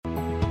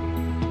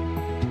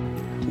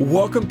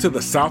Welcome to the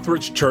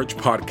Southridge Church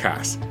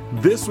Podcast.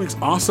 This week's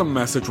awesome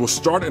message will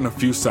start in a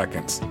few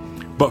seconds.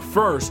 But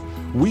first,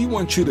 we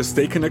want you to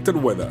stay connected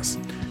with us.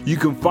 You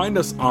can find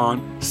us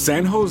on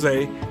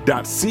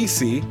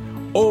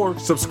sanjose.cc or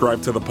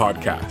subscribe to the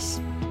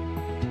podcast.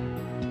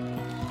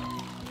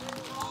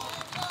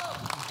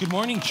 Good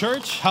morning,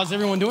 church. How's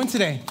everyone doing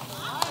today?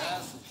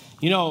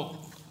 You know,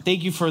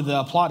 thank you for the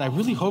applaud. I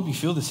really hope you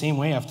feel the same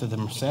way after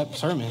the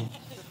sermon.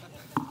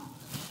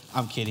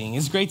 I'm kidding.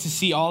 It's great to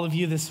see all of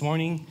you this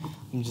morning.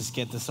 Let me just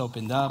get this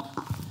opened up.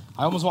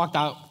 I almost walked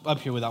up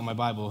here without my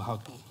Bible. That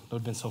would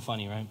have been so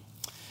funny, right?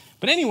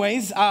 But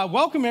anyways,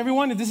 welcome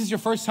everyone. If this is your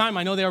first time,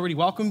 I know they already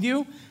welcomed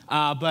you,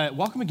 but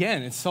welcome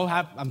again. It's so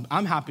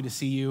I'm happy to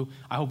see you.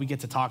 I hope we get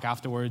to talk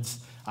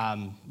afterwards.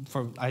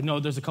 I know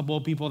there's a couple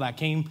of people that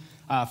came,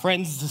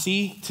 friends to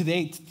see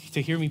today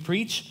to hear me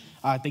preach.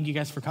 Thank you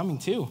guys for coming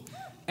too.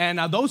 And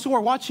those who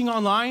are watching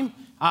online,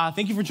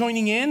 thank you for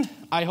joining in.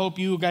 I hope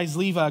you guys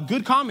leave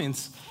good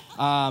comments.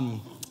 And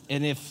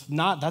if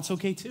not, that's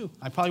okay too.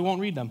 I probably won't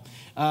read them.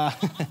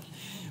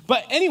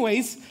 But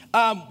anyways,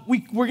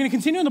 we're going to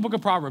continue in the book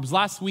of Proverbs.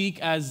 Last week,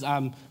 as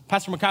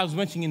Pastor Makai was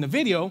mentioning in the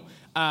video,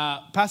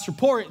 Pastor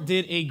Port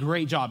did a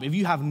great job. If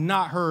you have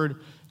not heard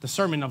the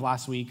sermon of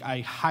last week, I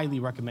highly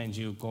recommend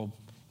you go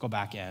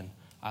back and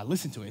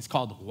listen to it. It's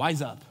called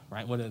Wise Up,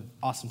 right? What an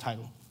awesome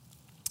title.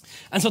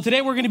 And so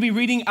today we're going to be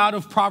reading out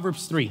of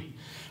Proverbs 3.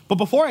 But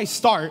before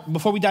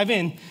we dive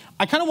in,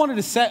 I kind of wanted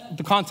to set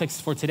the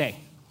context for today.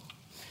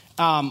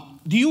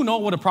 Do you know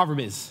what a proverb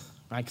is?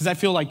 Right? Because I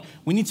feel like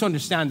we need to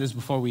understand this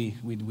before we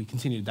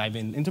continue to dive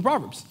into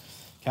Proverbs.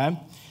 Okay?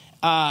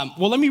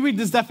 Well, let me read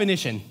this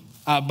definition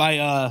by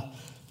a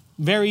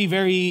very,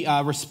 very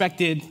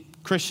respected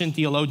Christian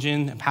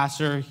theologian and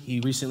pastor. He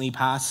recently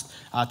passed,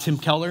 Tim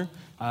Keller.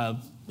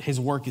 His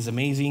work is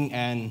amazing,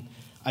 and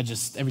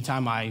every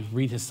time I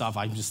read his stuff,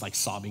 I'm just like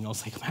sobbing. I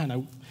was like, man,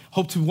 I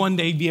hope to one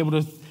day be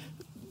able to,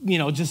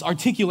 just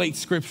articulate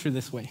scripture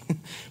this way.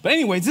 But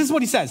anyways, this is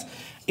what he says.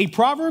 A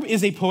proverb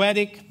is a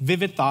poetic,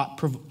 vivid,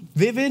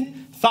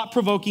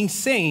 thought-provoking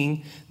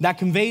saying that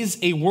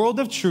conveys a world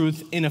of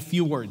truth in a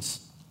few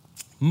words.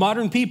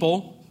 Modern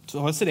people,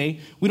 so us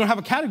today, we don't have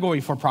a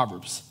category for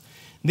proverbs.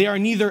 They are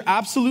neither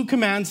absolute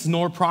commands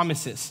nor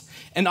promises,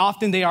 and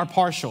often they are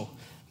partial,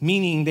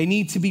 meaning they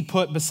need to be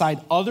put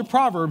beside other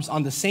proverbs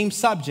on the same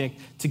subject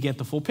to get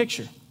the full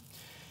picture.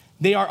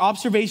 They are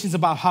observations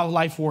about how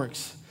life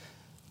works.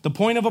 The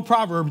point of a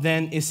proverb,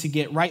 then, is to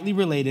get rightly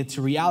related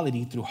to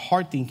reality through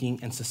hard thinking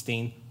and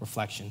sustained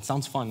reflection.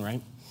 Sounds fun,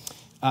 right?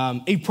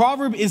 A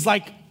proverb is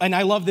like, and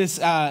I love this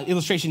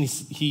illustration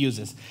he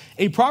uses.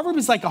 A proverb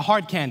is like a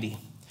hard candy.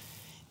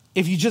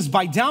 If you just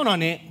bite down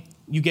on it,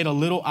 you get a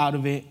little out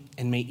of it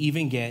and may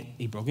even get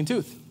a broken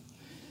tooth.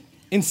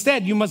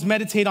 Instead, you must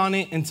meditate on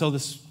it until the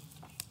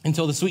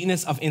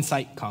sweetness of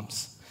insight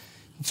comes.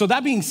 So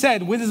that being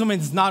said, wisdom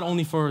is not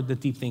only for the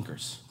deep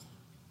thinkers.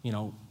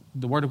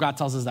 The Word of God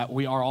tells us that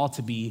we are all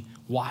to be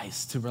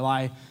wise, to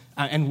rely,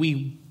 and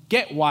we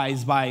get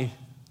wise by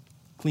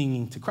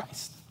clinging to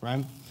Christ,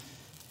 right?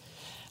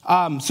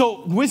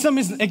 So wisdom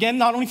is, again,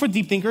 not only for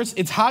deep thinkers,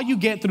 it's how you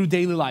get through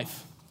daily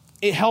life.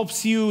 It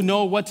helps you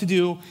know what to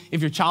do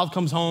if your child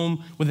comes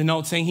home with a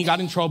note saying he got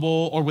in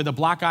trouble or with a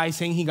black eye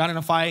saying he got in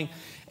a fight.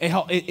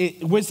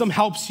 Wisdom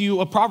helps you,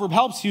 a proverb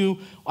helps you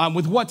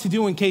with what to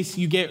do in case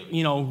you get,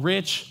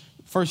 rich.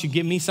 First, you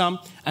give me some,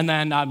 and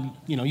then,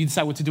 you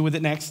decide what to do with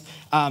it next.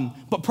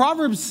 But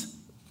Proverbs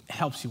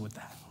helps you with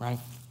that, right?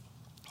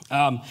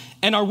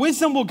 And our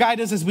wisdom will guide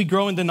us as we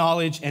grow in the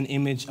knowledge and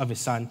image of his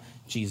son,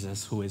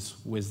 Jesus, who is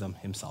wisdom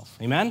himself.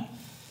 Amen?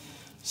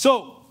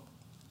 So,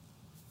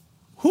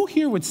 who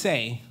here would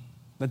say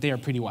that they are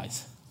pretty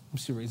wise?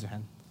 Just raise your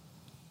hand.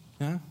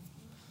 Yeah?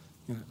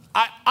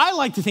 I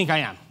like to think I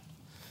am.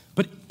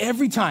 But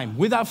every time,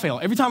 without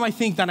fail, every time I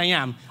think that I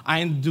am,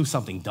 I do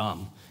something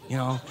dumb.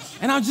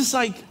 And I'm just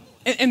like,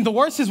 and the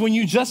worst is when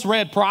you just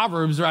read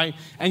Proverbs, right?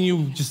 And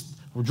you just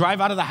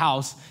drive out of the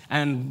house,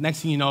 and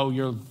next thing you know,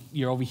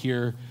 you're over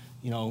here,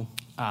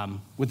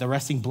 with the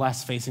resting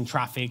blessed facing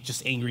traffic,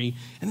 just angry.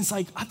 And it's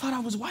like, I thought I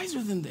was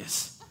wiser than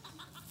this,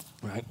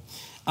 right?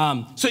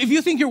 So if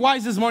you think you're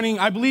wise this morning,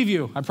 I believe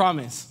you, I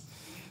promise.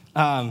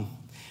 But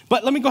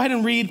let me go ahead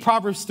and read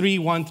Proverbs 3,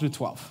 1 through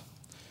 12.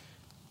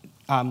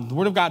 The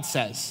Word of God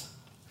says,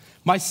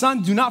 "My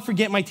son, do not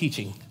forget my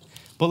teaching,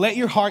 but let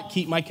your heart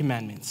keep my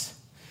commandments.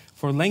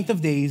 For length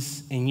of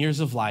days and years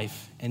of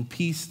life and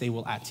peace they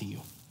will add to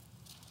you.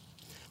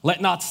 Let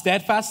not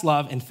steadfast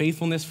love and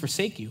faithfulness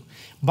forsake you.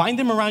 Bind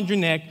them around your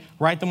neck,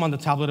 write them on the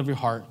tablet of your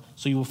heart,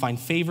 so you will find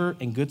favor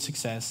and good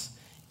success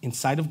in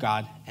sight of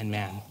God and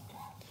man.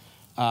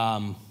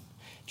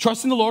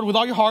 Trust in the Lord with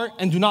all your heart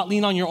and do not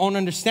lean on your own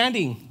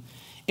understanding.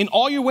 In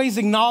all your ways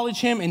acknowledge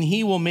him and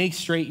he will make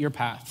straight your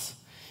paths.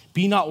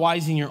 Be not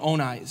wise in your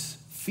own eyes.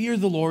 Fear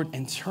the Lord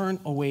and turn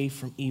away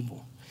from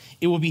evil.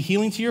 It will be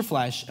healing to your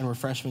flesh and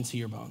refreshment to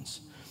your bones.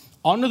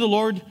 Honor the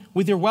Lord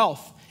with your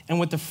wealth and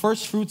with the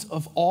first fruits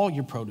of all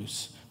your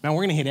produce." Man,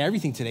 we're going to hit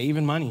everything today,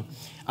 even money.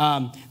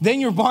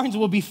 "Then your barns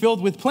will be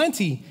filled with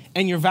plenty,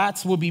 and your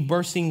vats will be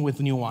bursting with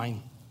new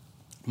wine.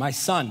 My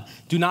son,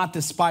 do not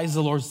despise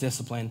the Lord's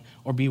discipline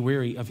or be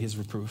weary of his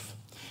reproof.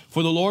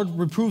 For the Lord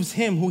reproves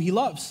him who he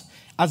loves,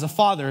 as a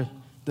father,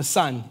 the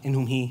son in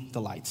whom he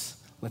delights.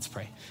 Let's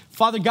pray.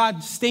 Father God,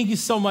 just thank you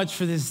so much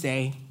for this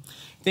day.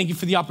 Thank you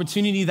for the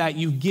opportunity that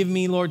you give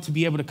me, Lord, to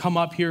be able to come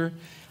up here,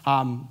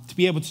 to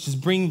be able to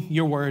just bring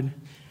your word.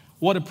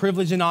 What a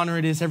privilege and honor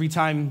it is every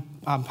time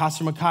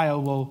Pastor Micaiah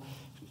will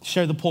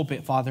share the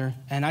pulpit, Father.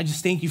 And I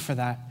just thank you for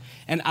that.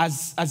 And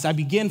as I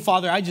begin,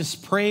 Father, I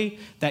just pray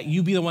that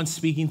you be the one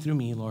speaking through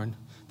me, Lord.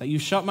 That you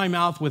shut my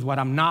mouth with what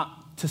I'm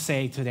not to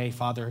say today,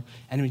 Father.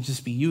 And it would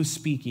just be you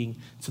speaking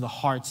to the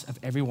hearts of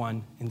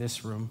everyone in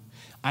this room.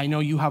 I know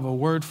you have a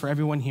word for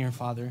everyone here,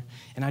 Father.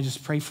 And I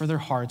just pray for their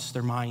hearts,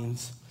 their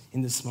minds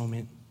in this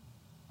moment.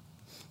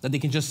 That they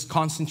can just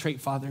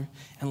concentrate, Father,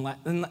 and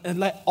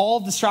let all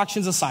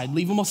distractions aside,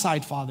 leave them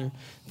aside, Father,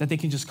 that they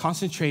can just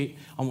concentrate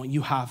on what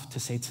you have to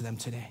say to them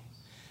today.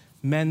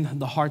 Mend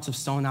the hearts of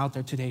stone out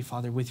there today,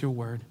 Father, with your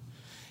word.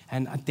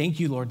 And I thank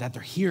you, Lord, that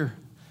they're here,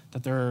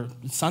 that they're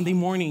Sunday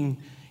morning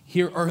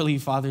here early,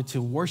 Father,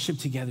 to worship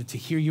together, to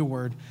hear your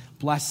word.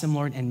 Bless them,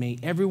 Lord, and may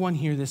everyone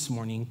here this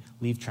morning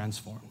leave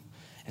transformed.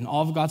 And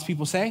all of God's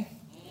people say,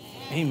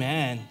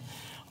 Amen.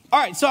 All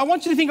right, so I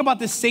want you to think about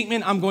this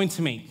statement I'm going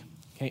to make.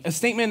 Okay, a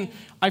statement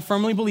I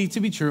firmly believe to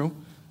be true,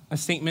 a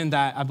statement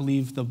that I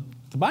believe the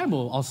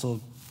Bible also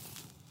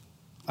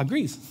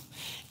agrees.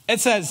 It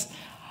says,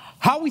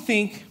 how we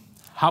think,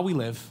 how we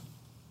live,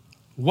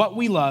 what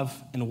we love,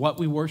 and what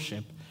we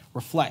worship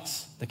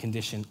reflects the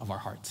condition of our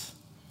hearts.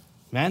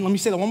 Man, let me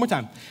say that one more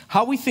time.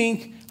 How we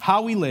think,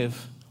 how we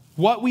live,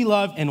 what we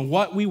love, and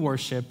what we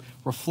worship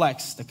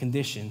reflects the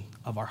condition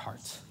of our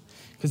hearts.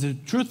 Because the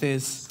truth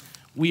is,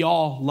 we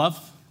all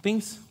love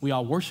things, we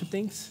all worship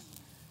things,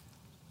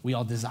 we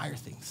all desire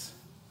things.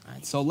 All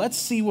right, so let's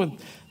see what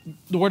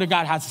the Word of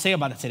God has to say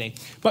about it today.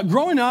 But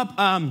growing up,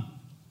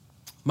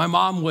 my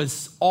mom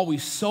was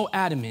always so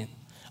adamant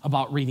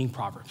about reading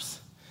Proverbs.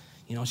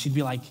 You know, she'd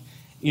be like,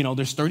 you know,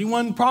 there's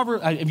 31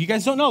 Proverbs. If you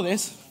guys don't know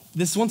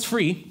this one's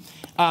free.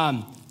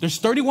 There's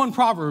 31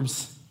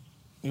 Proverbs,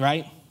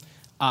 right?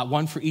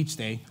 One for each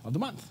day of the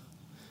month.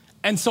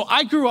 And so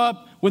I grew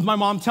up with my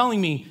mom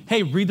telling me,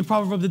 hey, read the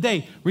proverb of the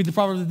day, read the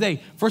proverb of the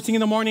day. First thing in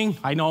the morning,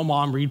 I know,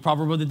 Mom, read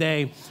proverb of the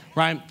day,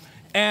 right?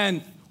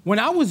 And when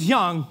I was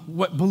young,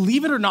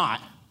 believe it or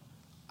not,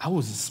 I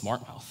was a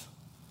smart mouth.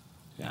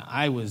 Yeah,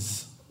 I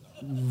was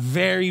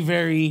very,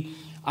 very,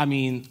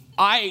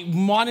 I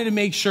wanted to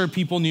make sure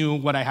people knew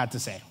what I had to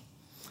say.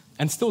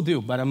 And still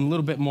do, but I'm a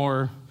little bit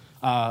more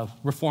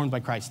reformed by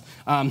Christ.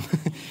 I'm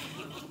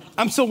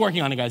still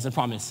working on it, guys, I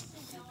promise.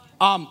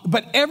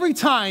 But every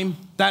time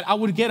that I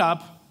would get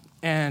up,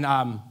 and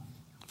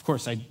of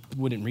course I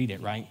wouldn't read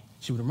it, right?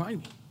 She would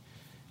remind me.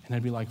 And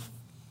I'd be like,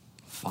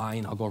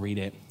 fine, I'll go read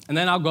it. And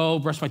then I'll go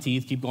brush my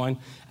teeth, keep going.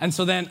 And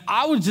so then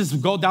I would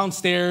just go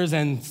downstairs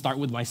and start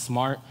with my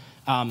smart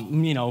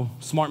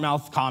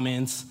mouth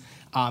comments.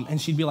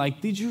 And she'd be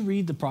like, did you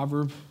read the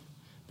proverb?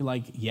 I'd be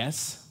like,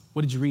 yes.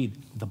 What did you read?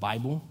 The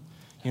Bible,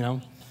 you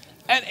know?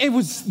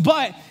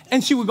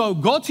 And she would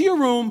go to your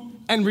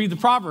room and read the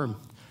proverb.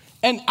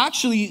 And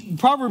actually,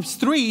 Proverbs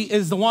 3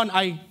 is the one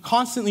I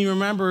constantly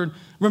remember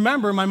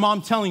my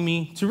mom telling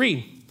me to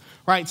read,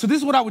 right? So this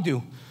is what I would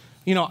do.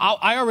 You know,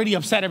 I already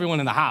upset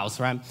everyone in the house,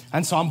 right?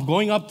 And so I'm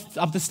going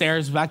up the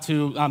stairs back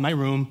to my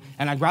room,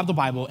 and I grab the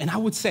Bible, and I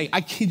would say,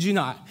 I kid you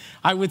not,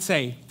 I would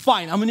say,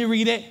 fine, I'm going to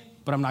read it,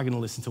 but I'm not going to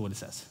listen to what it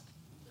says.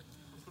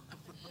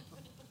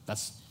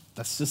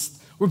 That's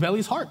just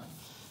rebellious heart.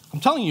 I'm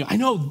telling you, I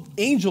know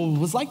Angel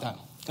was like that.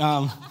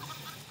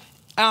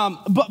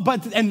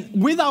 But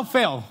without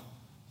fail,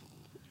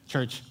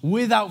 church,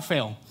 without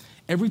fail,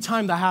 every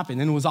time that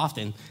happened, and it was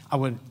often,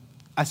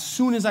 as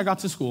soon as I got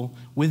to school,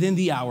 within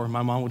the hour,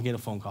 my mom would get a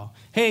phone call.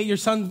 Hey, your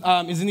son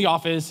is in the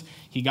office.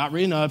 He got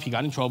written up. He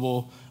got in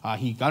trouble.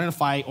 He got in a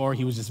fight, or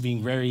he was just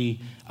being very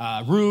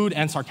rude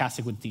and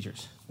sarcastic with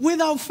teachers.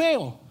 Without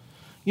fail.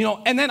 You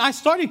know, and then I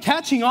started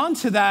catching on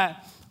to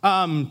that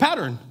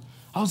pattern.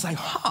 I was like,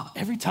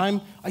 every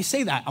time I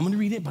say that, I'm going to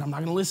read it, but I'm not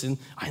going to listen.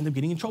 I end up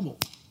getting in trouble.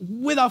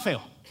 Without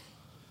fail.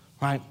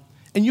 Right?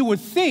 And you would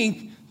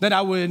think that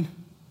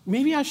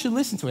maybe I should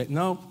listen to it.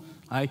 No,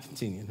 I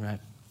continued, right?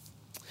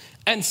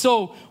 And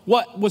so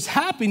what was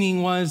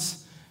happening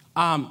was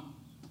I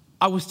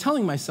was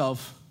telling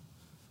myself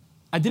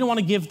I didn't want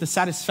to give the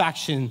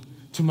satisfaction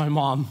to my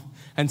mom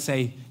and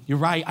say, you're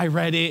right, I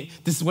read it.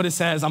 This is what it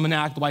says. I'm going to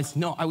act wise.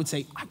 No, I would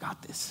say, I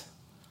got this.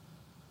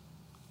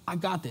 I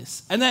got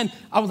this. And then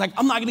I was like,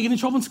 I'm not going to get in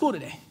trouble in school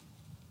today.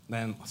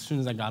 Then as soon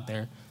as I got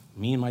there,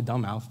 me and my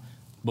dumb mouth,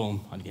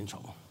 boom, I'd get in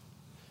trouble.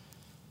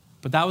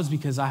 But that was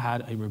because I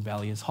had a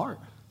rebellious heart.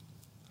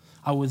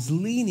 I was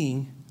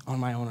leaning on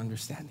my own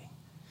understanding.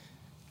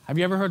 Have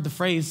you ever heard the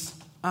phrase,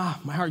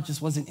 my heart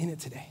just wasn't in it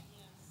today?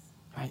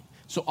 Right?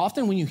 So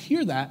often when you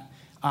hear that,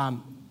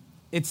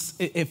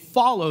 it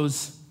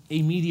follows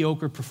a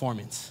mediocre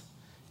performance,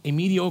 a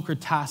mediocre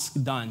task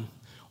done,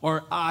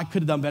 or I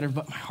could have done better,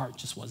 but my heart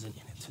just wasn't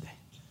in it today.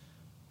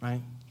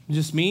 Right?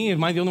 Just me?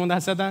 Am I the only one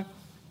that said that?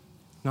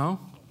 No?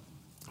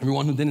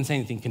 Everyone who didn't say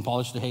anything can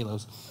polish their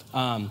halos.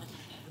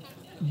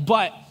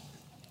 But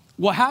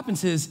what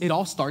happens is it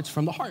all starts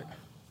from the heart.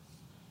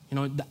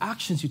 The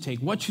actions you take,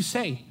 what you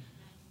say,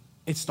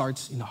 it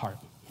starts in the heart,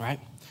 right?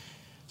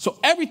 So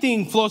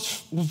everything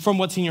flows from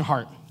what's in your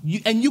heart.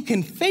 And you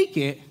can fake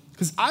it,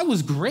 because I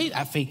was great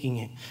at faking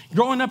it.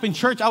 Growing up in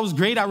church, I was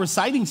great at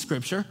reciting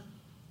scripture.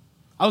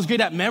 I was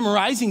great at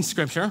memorizing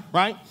scripture,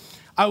 right?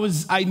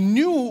 I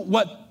knew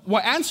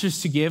what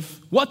answers to give,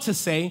 what to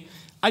say.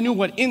 I knew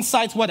what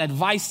insights, what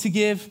advice to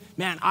give.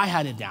 Man, I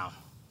had it down.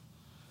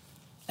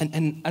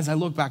 And as I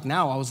look back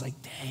now, I was like,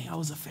 dang, I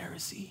was a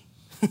Pharisee.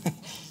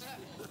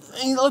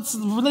 And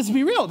let's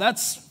be real.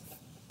 That's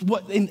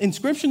what, in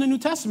Scripture in the New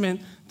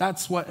Testament,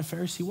 that's what a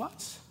Pharisee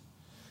was.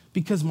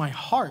 Because my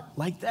heart,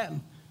 like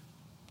them,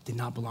 did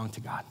not belong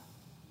to God.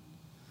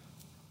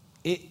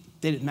 It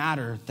didn't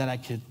matter that I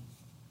could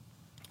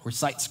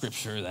recite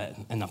Scripture,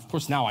 and of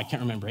course now I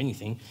can't remember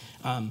anything,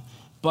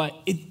 but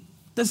it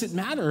doesn't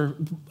matter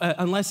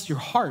unless your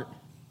heart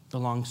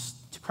belongs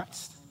to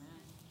Christ.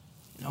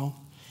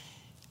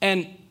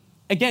 And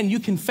again, you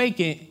can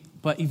fake it,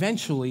 but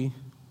eventually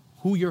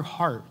who your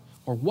heart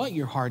or what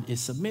your heart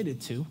is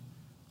submitted to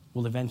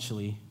will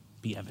eventually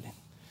be evident,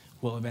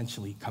 will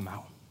eventually come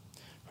out,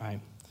 right?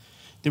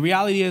 The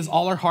reality is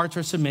all our hearts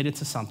are submitted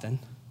to something,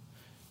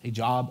 a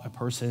job, a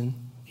person,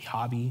 a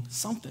hobby,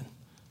 something.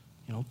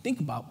 Think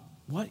about,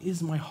 what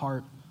is my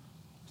heart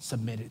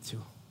submitted to?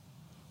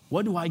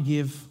 What do I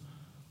give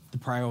the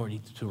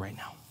priority to right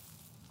now?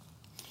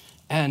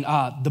 And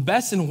the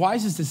best and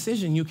wisest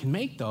decision you can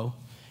make, though,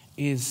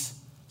 is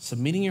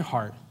submitting your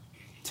heart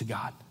to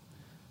God,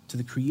 to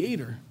the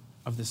creator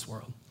of this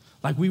world.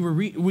 Like we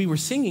were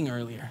singing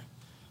earlier,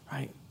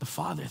 right? The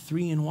Father,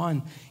 3 in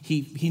 1.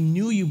 He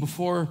knew you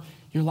before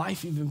your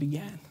life even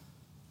began.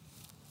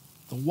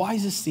 The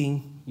wisest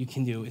thing you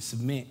can do is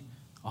submit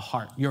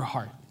your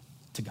heart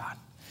to God.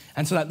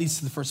 And so that leads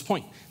to the first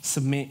point,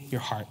 submit your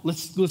heart.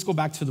 Let's go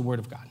back to the word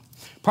of God.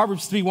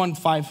 Proverbs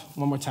 3:1-5,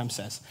 one more time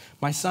says,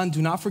 "My son,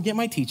 do not forget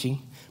my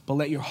teaching, but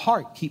let your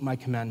heart keep my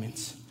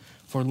commandments.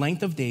 For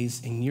length of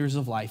days and years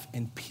of life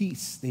and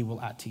peace they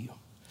will add to you.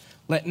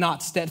 Let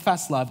not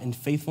steadfast love and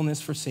faithfulness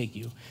forsake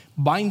you.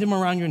 Bind them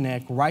around your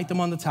neck, write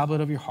them on the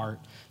tablet of your heart,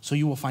 so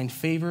you will find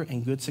favor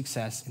and good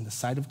success in the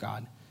sight of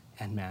God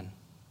and man.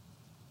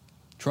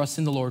 Trust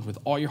in the Lord with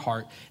all your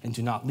heart and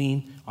do not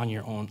lean on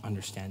your own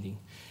understanding."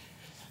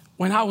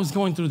 When I was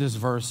going through this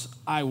verse,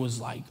 I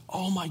was like,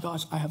 oh my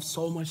gosh, I have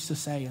so much to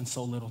say in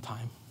so little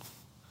time.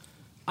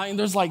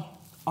 There's like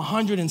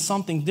 100 and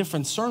something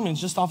different sermons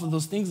just off of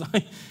those things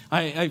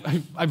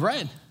I've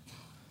read.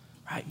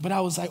 Right? But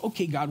I was like,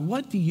 okay, God,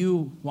 what do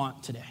you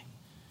want today?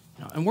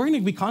 And we're going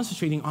to be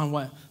concentrating on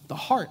what the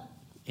heart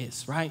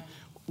is, right?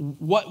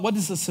 What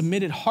does a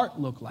submitted heart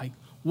look like?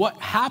 What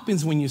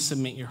happens when you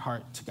submit your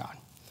heart to God?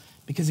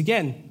 Because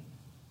again,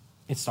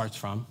 it starts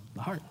from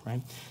the heart,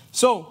 right?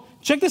 So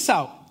check this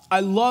out.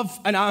 I'm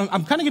kind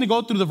of going to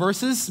go through the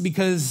verses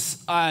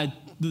because I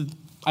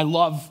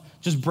love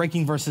just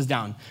breaking verses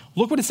down.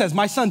 Look what it says.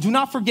 "My son, do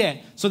not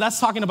forget." So that's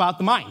talking about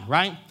the mind,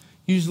 right?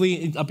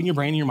 Usually up in your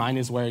brain and your mind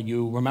is where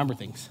you remember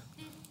things,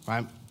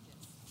 right?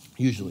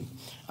 Usually.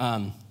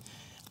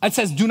 It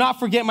says, "Do not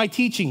forget my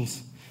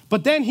teachings."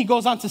 But then he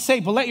goes on to say,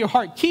 "But let your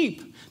heart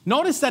keep."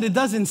 Notice that it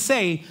doesn't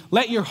say,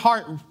 let your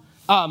heart,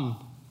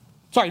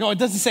 it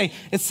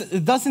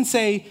doesn't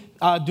say,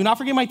 do not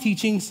forget my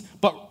teachings,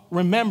 but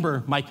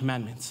remember my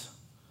commandments.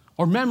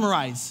 Or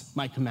memorize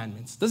my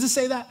commandments. Does it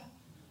say that?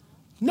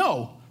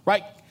 No,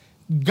 right?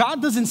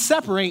 God doesn't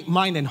separate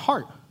mind and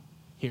heart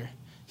here.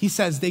 He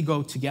says they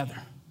go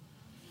together.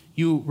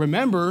 You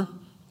remember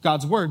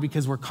God's word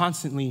because we're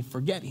constantly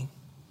forgetting.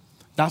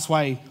 That's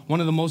why one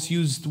of the most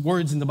used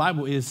words in the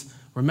Bible is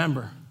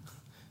remember,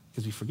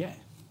 because we forget.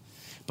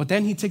 But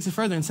then he takes it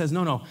further and says,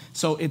 no.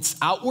 So it's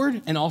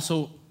outward and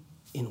also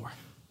inward.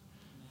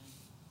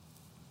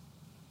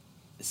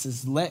 It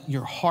says, let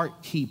your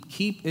heart keep.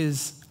 Keep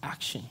is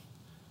action.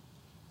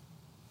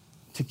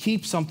 To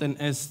keep something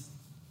is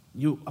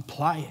you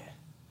apply it.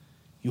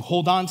 You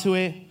hold on to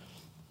it,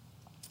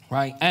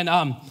 right?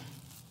 And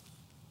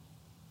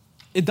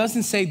it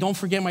doesn't say, don't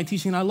forget my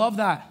teaching. And I love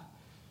that.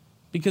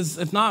 Because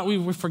if not,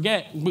 we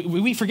forget.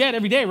 We forget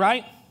every day,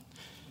 right?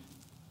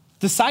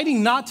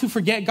 Deciding not to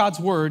forget God's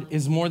word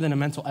is more than a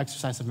mental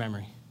exercise of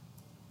memory.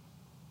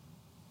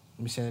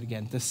 Let me say that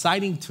again.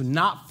 Deciding to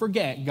not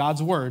forget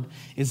God's word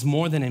is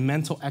more than a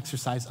mental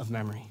exercise of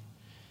memory.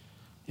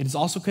 It is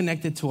also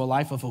connected to a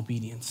life of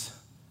obedience.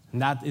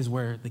 And that is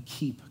where the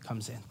keep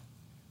comes in.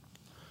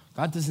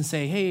 God doesn't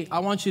say, hey, I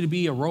want you to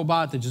be a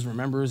robot that just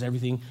remembers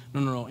everything.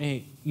 No.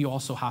 Hey, you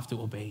also have to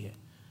obey it.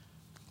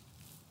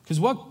 Because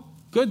what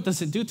good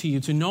does it do to you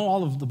to know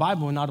all of the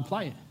Bible and not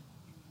apply it?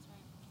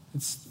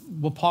 It's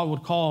what Paul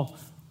would call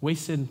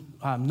wasted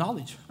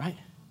knowledge, right?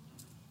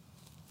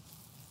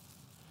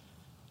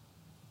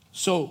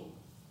 So,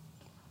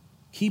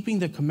 keeping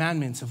the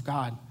commandments of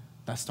God,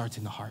 that starts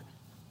in the heart.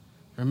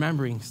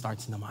 Remembering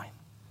starts in the mind.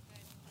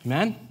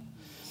 Amen?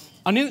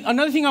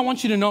 Another thing I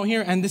want you to know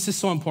here, and this is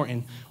so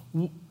important.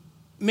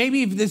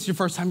 maybe if this is your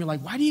first time, you're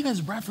like, why do you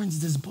guys reference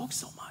this book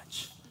so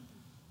much?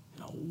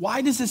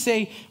 Why does it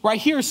say, right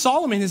here,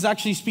 Solomon is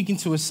actually speaking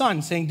to his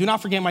son, saying, do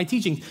not forget my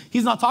teaching.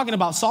 He's not talking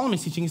about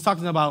Solomon's teaching. He's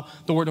talking about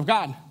the word of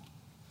God.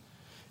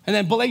 And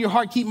then, but let your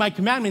heart keep my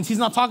commandments. He's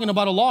not talking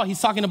about a law. He's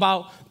talking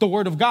about the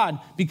word of God,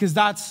 because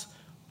that's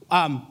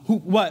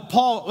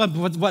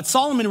what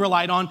Solomon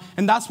relied on,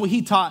 and that's what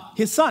he taught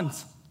his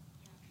sons.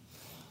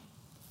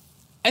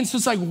 And so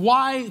it's like,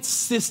 why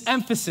this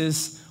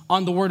emphasis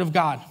on the word of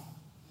God?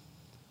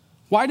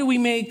 Why do we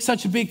make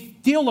such a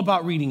big deal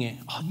about reading it?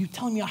 Oh, you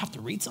telling me I have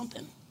to read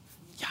something?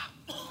 Yeah.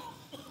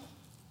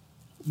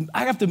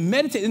 I have to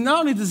meditate. And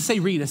not only does it say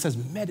read, it says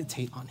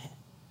meditate on it.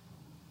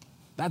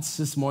 That's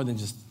just more than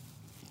just,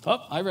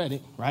 oh, I read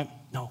it, right?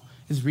 No,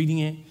 it's reading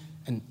it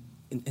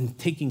and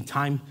taking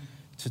time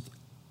to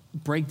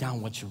break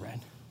down what you read.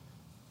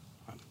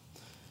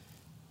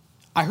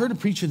 I heard a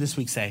preacher this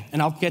week say, and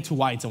I'll get to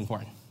why it's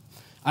important.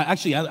 I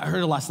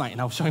heard it last night,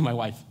 and I was showing my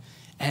wife,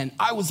 and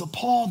I was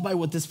appalled by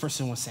what this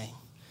person was saying.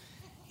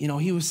 You know,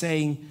 he was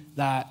saying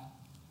that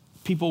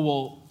people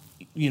will,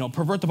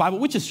 pervert the Bible,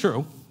 which is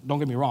true. Don't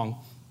get me wrong.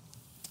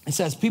 It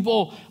says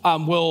people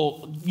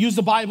will use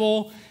the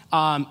Bible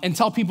and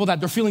tell people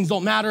that their feelings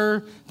don't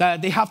matter,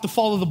 that they have to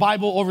follow the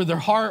Bible over their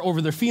heart,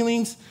 over their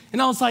feelings.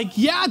 And I was like,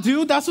 yeah,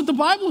 dude, that's what the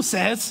Bible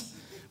says.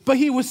 But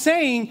he was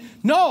saying,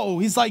 no,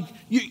 he's like,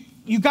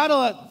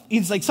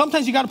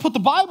 sometimes you gotta put the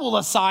Bible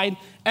aside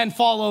and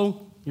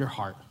follow your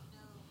heart.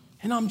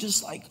 And I'm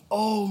just like,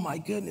 oh my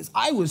goodness.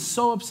 I was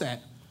so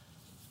upset.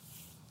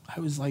 I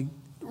was like,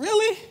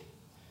 really?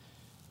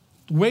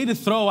 Way to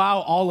throw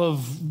out all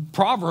of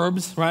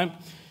Proverbs, right?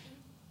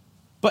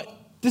 But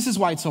this is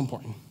why it's so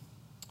important.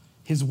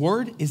 His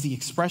word is the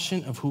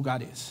expression of who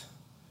God is,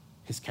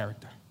 his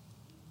character.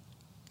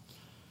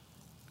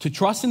 To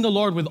trust in the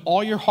Lord with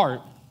all your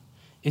heart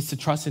is to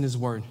trust in his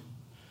word.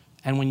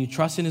 And when you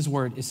trust in his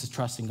word, it's to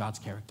trust in God's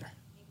character.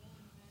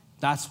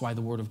 That's why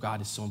the word of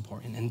God is so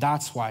important. And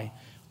that's why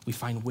we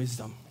find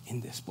wisdom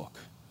in this book.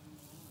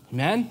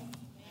 Amen?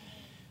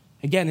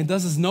 Again, it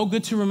does us no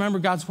good to remember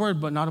God's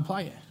word, but not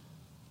apply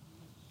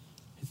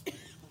it.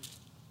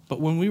 But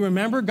when we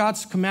remember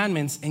God's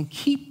commandments and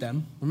keep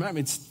them, remember,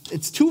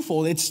 it's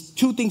twofold. It's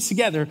two things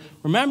together.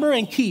 Remember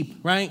and keep,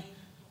 right?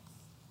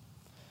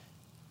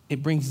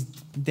 It brings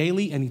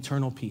daily and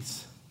eternal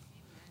peace.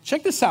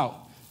 Check this out.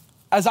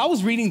 As I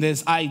was reading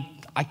this, I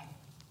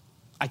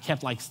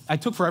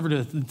took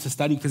forever to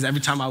study, because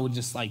every time I would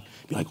just be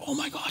like, oh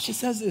my gosh, it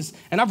says this.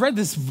 And I've read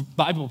this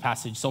Bible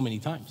passage so many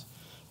times,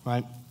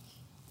 right?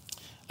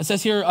 It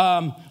says here,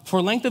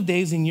 for length of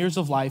days and years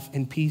of life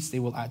and peace they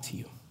will add to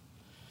you.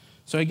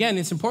 So again,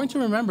 it's important to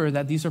remember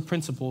that these are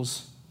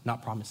principles,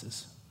 not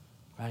promises,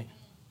 right?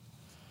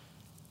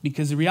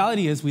 Because the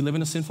reality is we live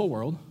in a sinful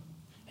world,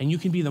 and you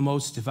can be the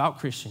most devout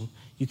Christian,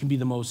 you can be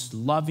the most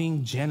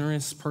loving,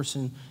 generous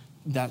person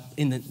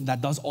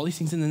that does all these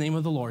things in the name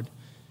of the Lord,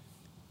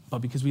 but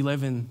because we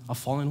live in a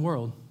fallen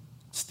world,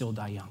 still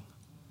die young.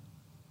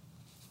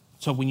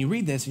 So when you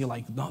read this, you're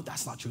like, no,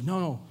 that's not true.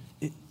 No,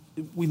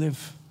 we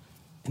live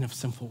in a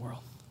sinful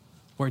world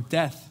where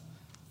death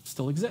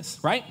still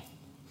exists, right?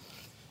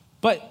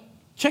 But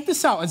check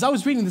this out. As I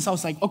was reading this, I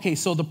was like, okay,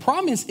 so the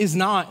promise is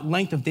not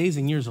length of days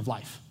and years of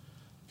life,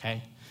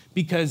 okay?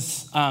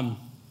 Because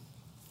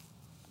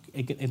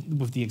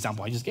with the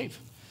example I just gave.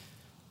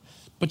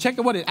 But check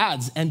out what it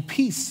adds, and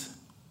peace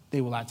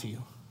they will add to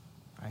you,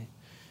 right?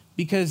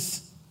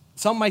 Because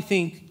some might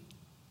think,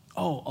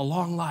 oh, a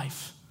long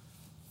life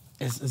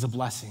is a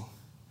blessing.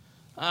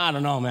 I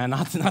don't know, man.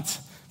 Not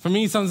for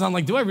me, sometimes I'm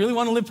like, do I really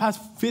want to live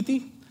past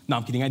 50? No,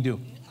 I'm kidding, I do.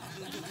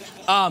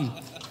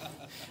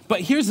 But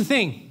here's the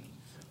thing.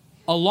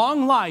 A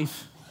long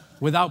life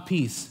without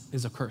peace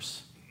is a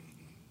curse.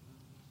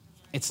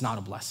 It's not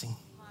a blessing.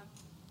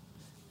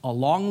 A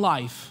long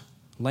life,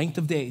 length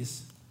of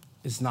days,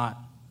 is not,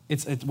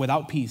 it's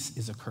without peace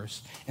is a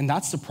curse. And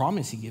that's the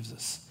promise he gives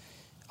us.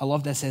 I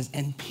love that it says,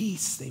 and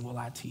peace they will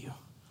add to you.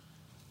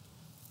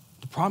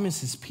 The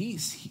promise is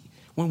peace.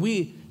 When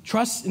we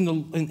trust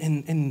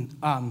in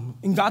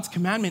God's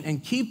commandment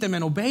and keep them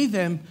and obey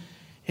them,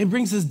 it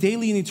brings us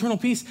daily and eternal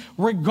peace,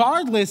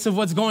 regardless of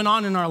what's going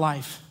on in our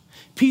life.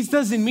 Peace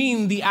doesn't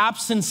mean the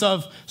absence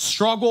of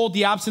struggle,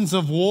 the absence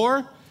of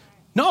war.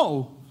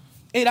 No,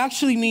 it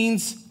actually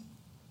means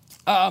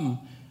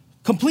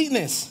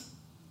completeness,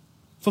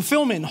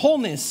 fulfillment,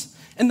 wholeness.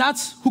 And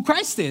that's who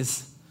Christ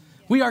is.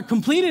 We are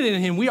completed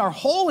in him. We are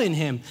whole in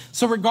him.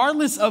 So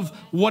regardless of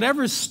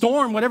whatever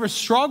storm, whatever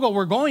struggle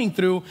we're going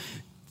through,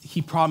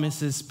 he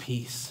promises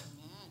peace.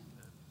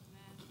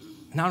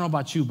 And I don't know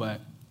about you,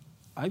 but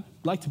I'd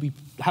like to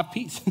have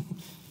peace.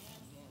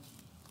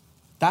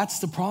 That's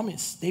the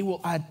promise. They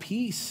will add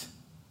peace.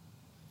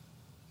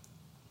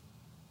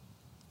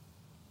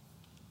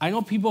 I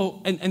know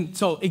people, and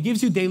so it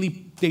gives you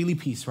daily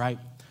peace, right?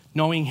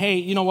 Knowing, hey,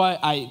 you know what?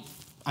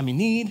 I'm in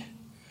need,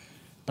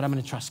 but I'm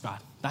going to trust God.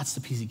 That's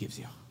the peace he gives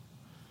you.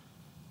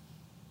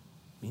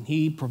 I mean,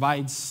 he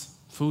provides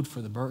food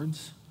for the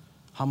birds.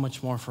 How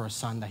much more for a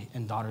son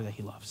and daughter that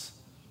he loves?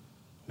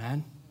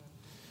 Man.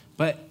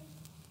 But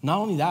not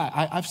only that,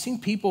 I've seen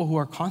people who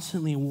are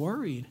constantly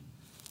worried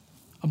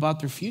about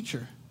their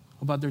future,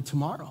 about their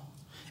tomorrow.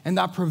 And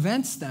that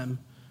prevents them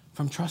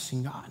from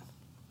trusting God.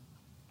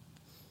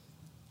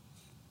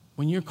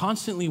 When you're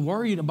constantly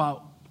worried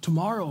about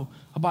tomorrow,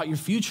 about your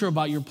future,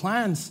 about your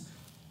plans,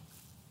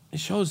 it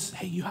shows,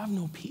 hey, you have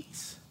no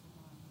peace.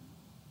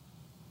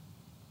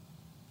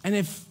 And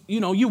if,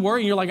 you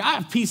worry and you're like, I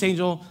have peace,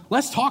 Angel,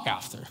 let's talk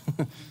after.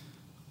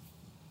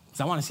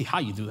 Because I want to see how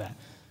you do that.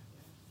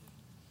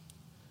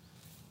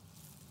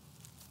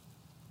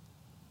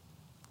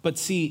 But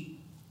see,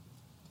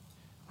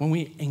 when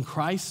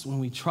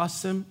we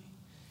trust him,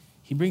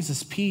 he brings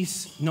us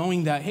peace,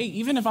 knowing that, hey,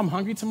 even if I'm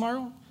hungry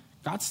tomorrow,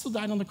 God still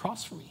died on the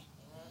cross for me.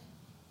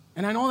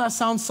 And I know that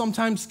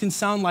sometimes can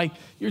sound like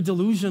you're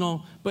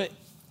delusional, but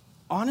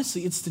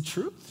honestly, it's the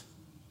truth.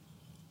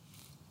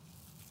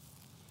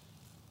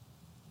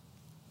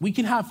 We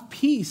can have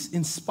peace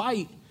in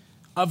spite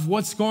of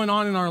what's going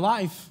on in our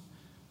life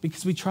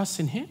because we trust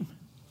in him.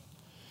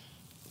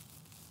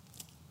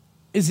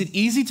 Is it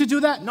easy to do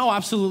that? No,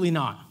 absolutely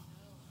not.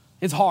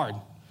 It's hard.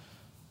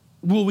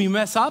 Will we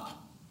mess up?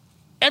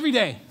 Every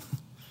day.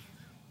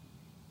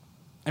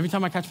 Every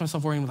time I catch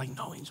myself worrying, I'm like,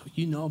 no, Angel,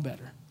 you know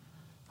better.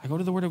 I go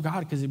to the Word of God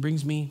because it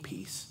brings me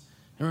peace.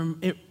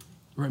 It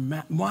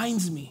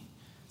reminds me.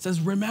 It says,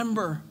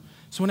 remember.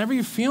 So whenever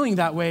you're feeling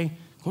that way,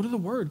 go to the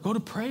Word, go to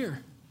prayer,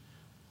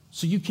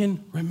 so you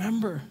can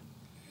remember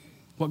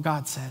what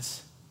God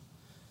says.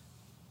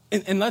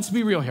 And let's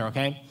be real here,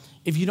 okay?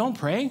 If you don't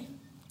pray,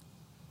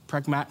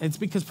 it's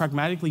because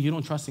pragmatically you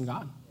don't trust in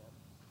God.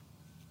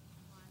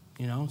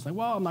 It's like,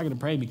 well, I'm not going to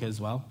pray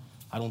because, well,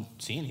 I don't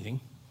see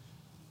anything.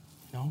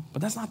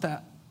 But that's not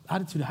the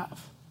attitude to have.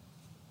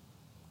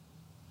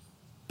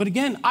 But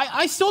again,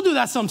 I still do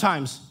that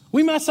sometimes.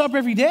 We mess up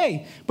every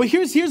day. But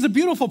here's the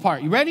beautiful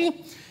part. You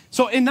ready?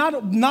 So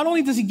not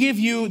only does he give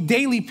you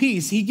daily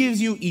peace, he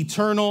gives you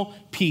eternal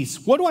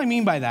peace. What do I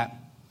mean by that?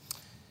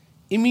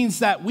 It means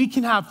that we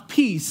can have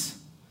peace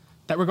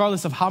that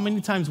regardless of how many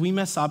times we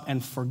mess up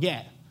and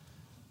forget,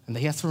 and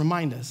that he has to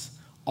remind us,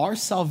 our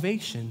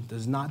salvation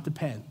does not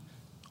depend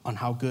on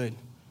how good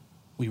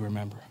we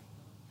remember.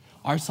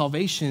 Our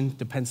salvation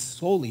depends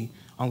solely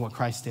on what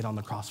Christ did on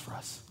the cross for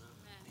us.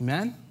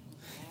 Amen?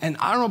 And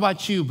I don't know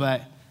about you,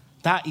 but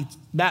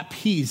that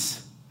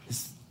peace,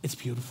 it's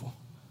beautiful.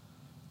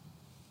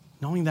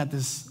 Knowing that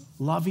this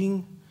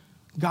loving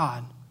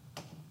God,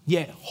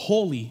 yet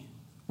holy,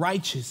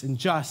 righteous, and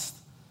just,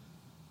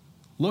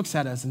 looks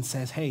at us and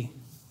says, hey,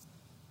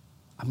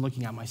 I'm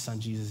looking at my son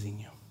Jesus in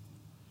you.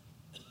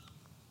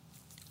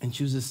 And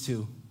chooses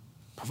to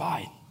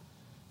provide,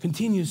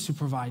 continues to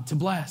provide, to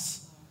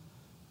bless.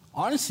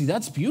 Honestly,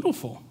 that's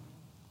beautiful.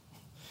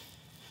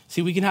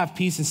 See, we can have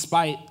peace in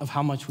spite of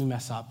how much we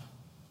mess up.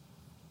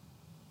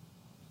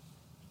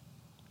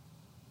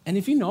 And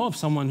if you know of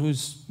someone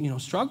who's,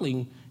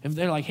 struggling, if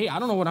they're like, hey, I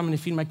don't know what I'm going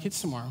to feed my kids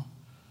tomorrow,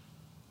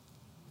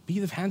 be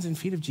the hands and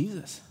feet of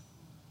Jesus.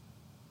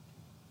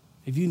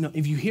 If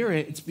you hear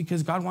it, it's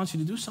because God wants you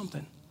to do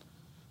something.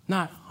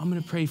 Not, I'm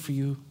going to pray for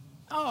you.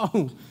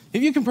 Oh,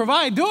 if you can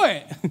provide, do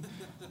it.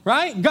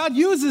 Right? God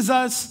uses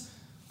us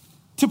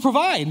to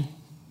provide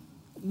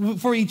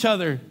for each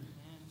other.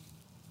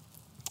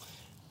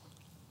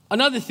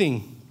 Another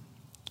thing,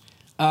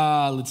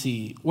 let's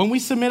see. When we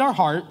submit our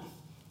heart,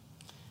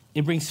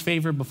 it brings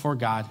favor before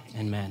God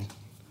and man.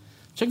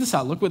 Check this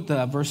out. Look what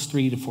verse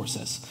 3-4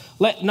 says.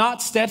 Let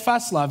not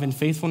steadfast love and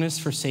faithfulness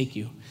forsake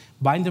you.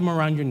 Bind them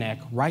around your neck.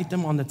 Write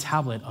them on the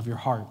tablet of your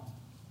heart.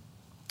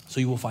 So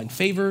you will find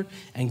favor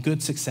and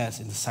good success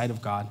in the sight of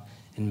God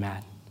and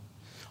man.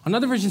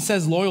 Another version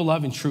says loyal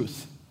love and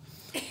truth.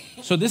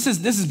 So this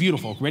is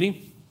beautiful.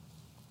 Ready?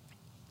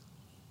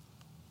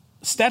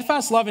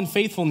 Steadfast love and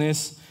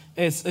faithfulness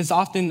is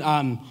often,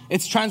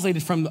 it's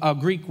translated from a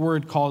Greek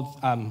word called,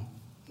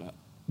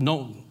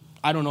 no,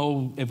 I don't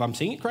know if I'm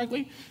saying it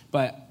correctly,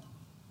 but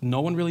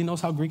no one really knows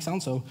how Greek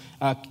sounds. So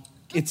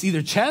it's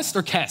either chest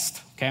or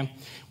kest, okay?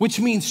 Which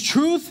means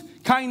truth,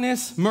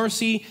 kindness,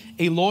 mercy,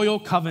 a loyal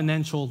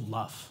covenantal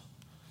love.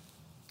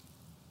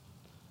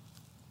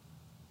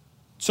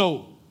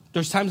 So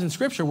there's times in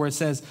Scripture where it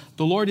says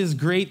the Lord is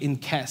great in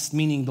kest,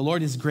 meaning the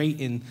Lord is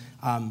great in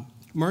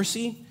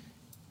mercy,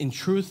 in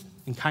truth,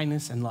 in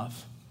kindness, and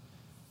love.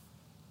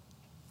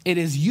 It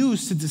is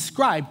used to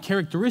describe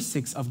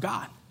characteristics of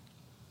God.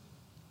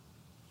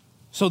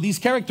 So these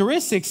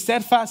characteristics,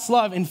 steadfast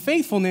love and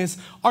faithfulness,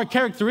 are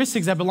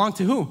characteristics that belong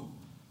to who?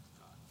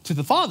 To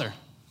the Father,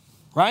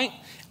 right?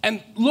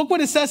 And look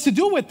what it says to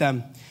do with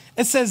them.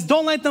 It says,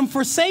 don't let them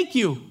forsake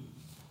you.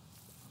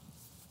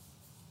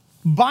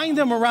 Bind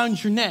them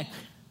around your neck.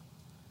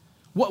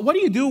 What do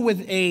you do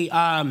with a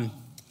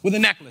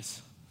necklace?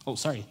 Oh,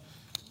 sorry.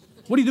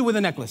 What do you do with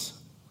a necklace?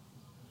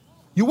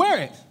 You wear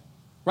it,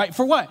 right?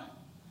 For what?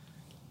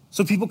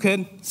 So people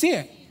could see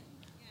it.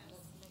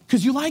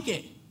 Because you like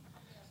it.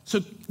 So,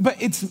 but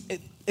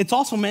it's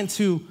also meant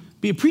to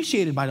be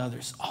appreciated by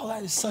others. Oh,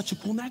 that is such a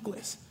cool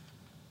necklace.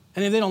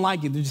 And if they don't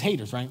like it, they're just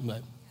haters, right?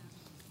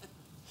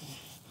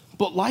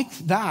 But like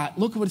that,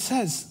 look at what it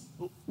says.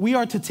 we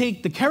are to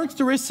take the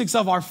characteristics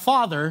of our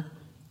Father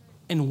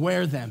and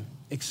wear them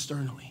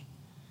externally.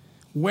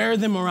 Wear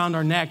them around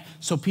our neck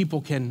so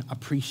people can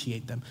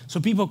appreciate them. So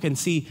people can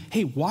see,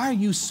 hey, why are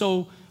you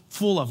so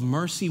full of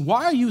mercy?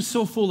 Why are you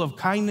so full of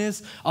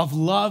kindness, of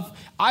love?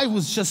 I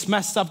was just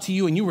messed up to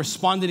you and you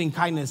responded in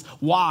kindness.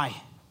 Why?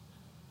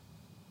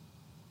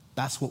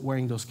 That's what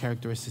wearing those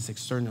characteristics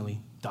externally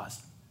does.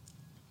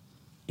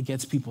 It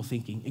gets people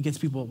thinking. It gets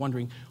people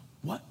wondering,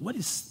 what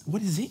is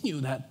in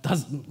you that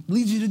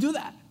leads you to do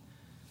that?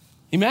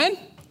 Amen?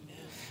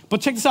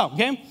 But check this out,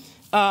 okay?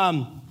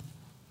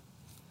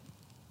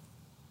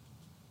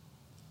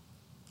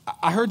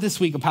 I heard this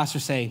week a pastor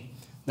say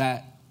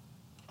that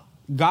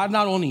God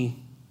not only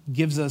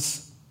gives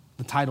us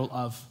the title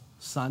of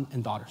son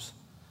and daughters,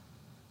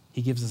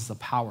 he gives us the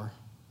power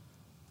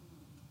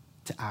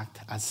to act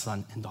as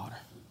son and daughter.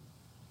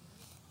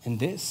 And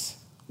this,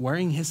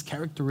 wearing his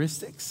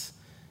characteristics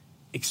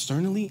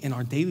externally in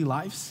our daily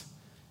lives,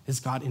 is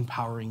God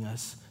empowering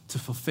us to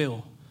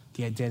fulfill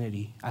the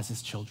identity as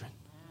his children.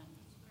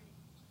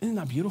 Isn't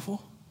that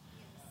beautiful?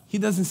 He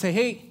doesn't say,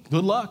 hey,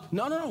 good luck.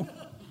 No.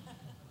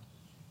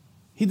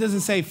 He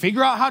doesn't say,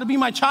 figure out how to be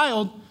my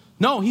child.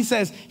 No, he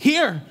says,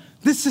 here,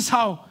 this is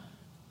how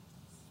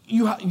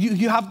you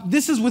have,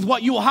 this is with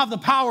what you will have the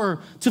power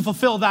to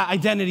fulfill that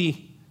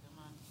identity.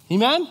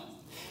 Amen?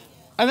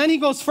 And then he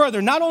goes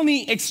further. Not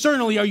only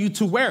externally are you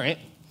to wear it,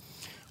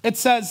 it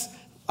says,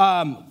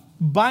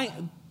 write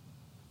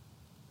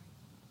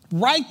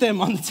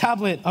them on the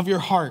tablet of your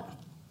heart.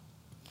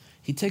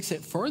 He takes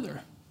it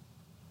further.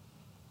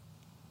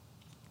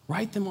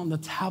 Write them on the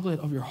tablet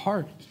of your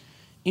heart.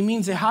 It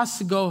means it has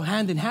to go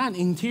hand in hand,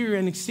 interior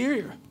and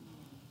exterior.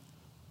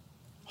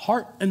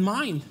 Heart and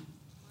mind.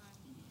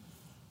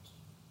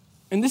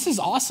 And this is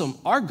awesome.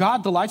 Our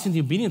God delights in the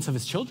obedience of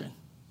his children.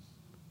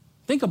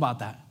 Think about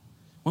that.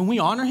 When we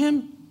honor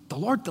him, the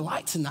Lord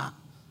delights in that.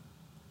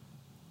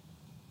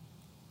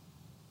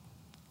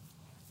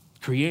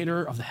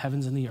 Creator of the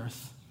heavens and the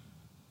earth,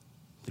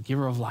 the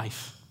giver of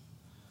life,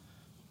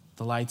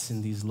 delights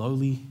in these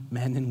lowly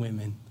men and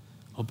women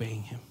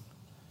obeying him.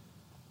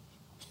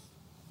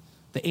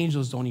 The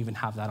angels don't even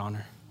have that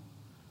honor.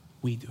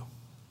 We do.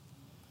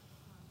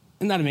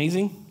 Isn't that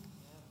amazing?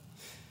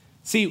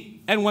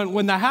 See, and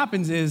when that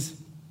happens is,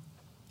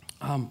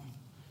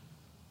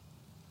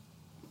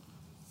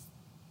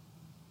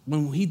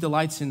 when he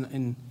delights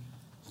in,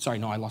 sorry,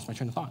 no, I lost my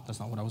train of thought. That's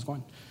not what I was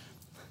going.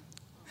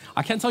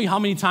 I can't tell you how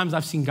many times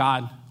I've seen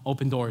God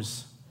open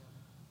doors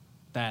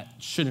that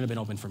shouldn't have been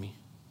opened for me.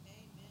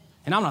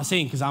 And I'm not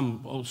saying because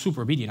I'm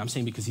super obedient. I'm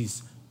saying because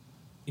he's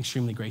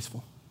extremely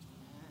graceful.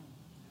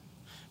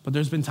 But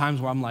there's been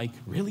times where I'm like,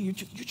 really? You're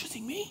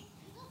choosing me?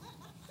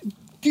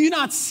 Do you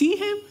not see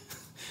him?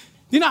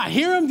 Do you not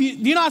hear him? Do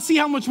you not see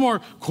how much more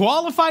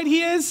qualified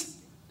he is?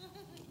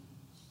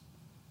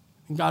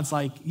 And God's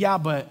like, yeah,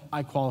 but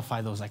I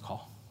qualify those I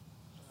call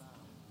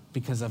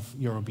because of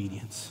your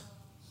obedience.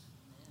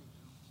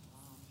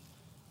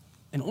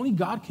 And only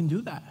God can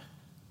do that.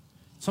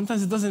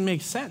 Sometimes it doesn't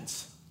make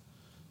sense.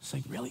 It's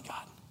like, really,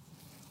 God?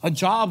 A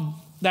job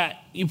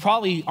that you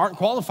probably aren't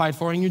qualified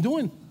for and you're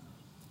doing.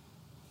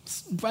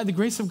 It's by the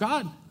grace of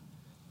God.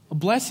 A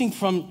blessing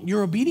from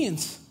your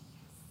obedience.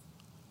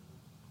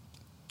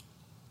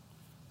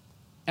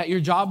 At your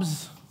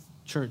jobs,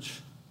 church,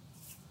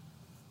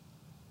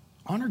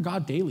 honor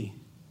God daily.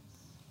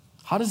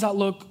 How does that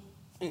look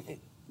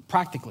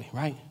practically,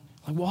 right?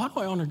 Like, well, how do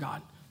I honor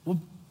God? Well,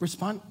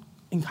 respond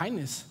in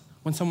kindness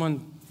when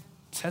someone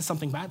says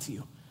something bad to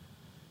you.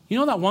 You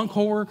know that one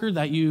coworker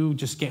that you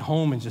just get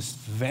home and just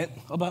vent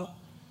about?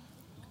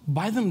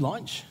 Buy them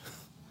lunch.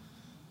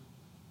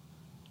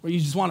 Or you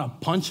just want to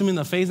punch them in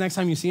the face next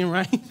time you see them,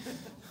 right?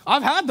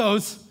 I've had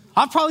those.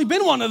 I've probably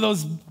been one of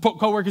those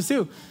coworkers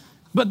too.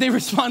 But they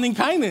respond in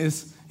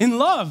kindness, in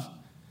love.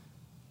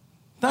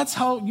 That's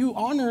how you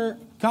honor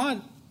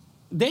God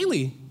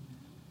daily.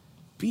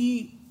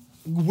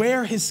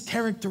 Wear his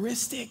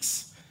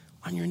characteristics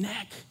on your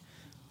neck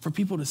for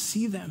people to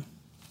see them.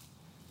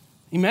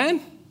 Amen?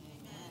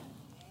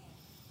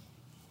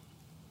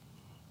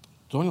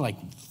 There's only like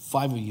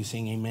 5 of you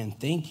saying amen.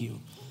 Thank you.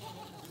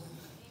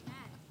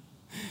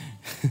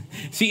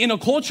 See, in a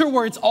culture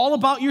where it's all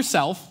about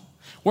yourself,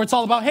 where it's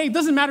all about, hey, it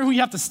doesn't matter who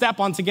you have to step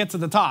on to get to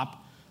the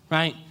top,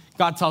 right?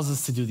 God tells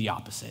us to do the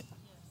opposite.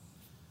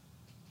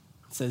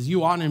 It says,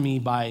 you honor me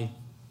by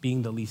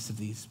being the least of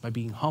these, by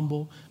being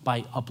humble,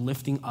 by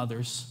uplifting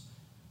others,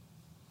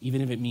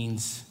 even if it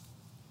means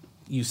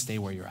you stay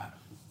where you're at.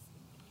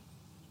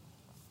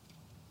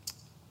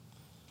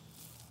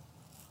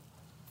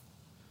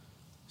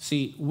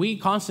 See, we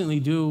constantly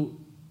do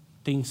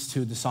things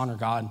to dishonor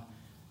God,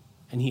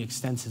 and he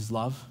extends his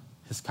love,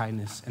 his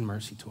kindness, and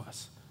mercy to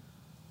us,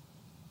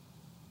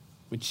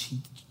 which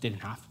he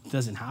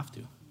doesn't have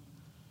to.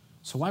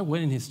 So why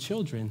wouldn't his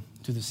children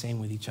do the same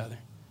with each other?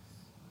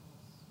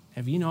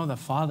 If you know the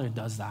Father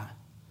does that,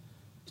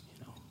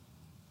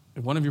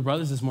 if one of your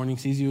brothers this morning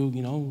sees you,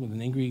 with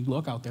an angry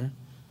look out there,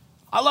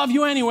 I love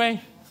you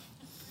anyway.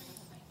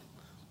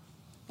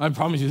 I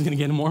promise you it's going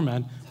to get more,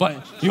 man.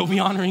 But you'll be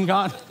honoring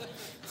God.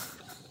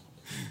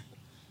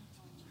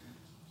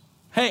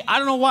 Hey, I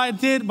don't know why I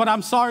did, but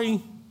I'm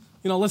sorry.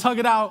 Let's hug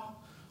it out.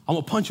 I'm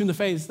going to punch you in the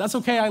face. That's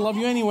okay. I love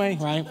you anyway,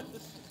 right?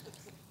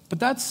 But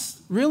that's,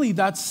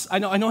 I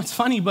know it's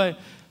funny, but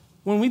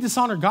when we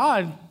dishonor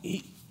God,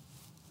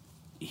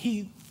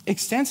 he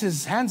extends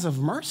his hands of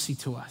mercy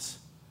to us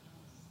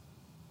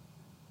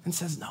and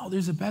says, no,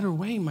 there's a better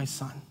way, my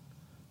son.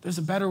 There's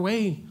a better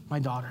way, my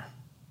daughter.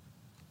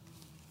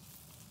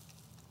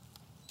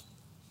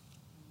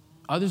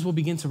 Others will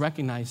begin to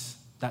recognize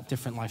that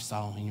different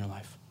lifestyle in your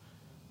life.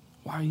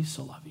 Why are you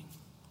so loving?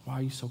 Why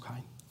are you so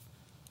kind?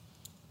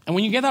 And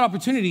when you get that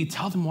opportunity,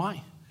 tell them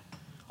why.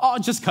 Oh,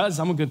 just because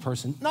I'm a good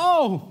person.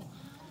 No,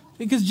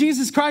 because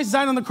Jesus Christ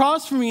died on the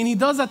cross for me, and he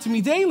does that to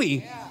me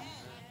daily.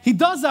 He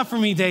does that for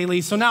me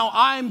daily, so now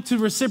I'm to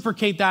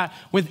reciprocate that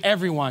with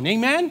everyone.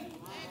 Amen?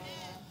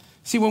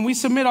 See, when we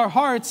submit our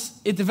hearts,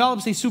 it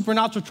develops a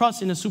supernatural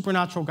trust in a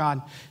supernatural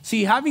God.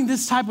 See, having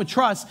this type of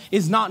trust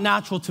is not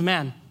natural to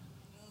man.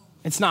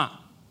 It's not.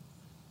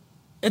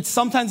 It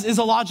sometimes is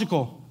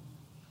illogical.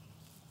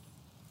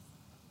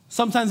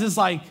 Sometimes it's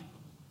like,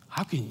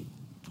 how can you,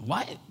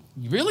 what?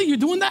 Really? You're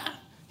doing that?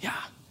 Yeah.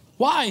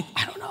 Why?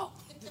 I don't know.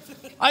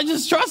 I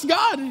just trust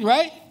God,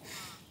 right?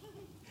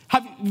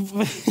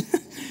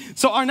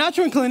 So our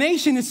natural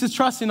inclination is to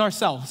trust in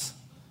ourselves.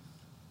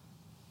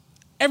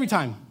 Every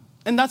time.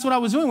 And that's what I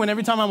was doing when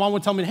every time my mom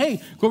would tell me,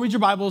 hey, go read your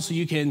Bible so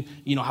you can,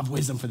 have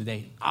wisdom for the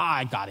day.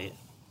 I got it.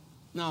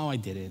 No, I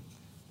didn't,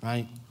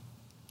 right?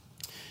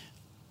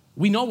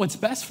 We know what's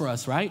best for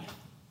us, right?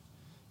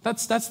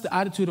 That's the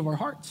attitude of our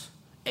hearts.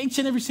 Each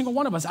and every single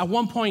one of us at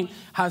one point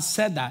has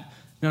said that.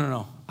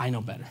 No, I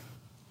know better.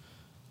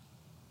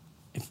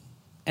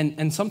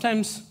 And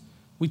sometimes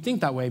we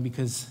think that way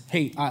because,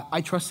 hey,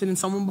 I trusted in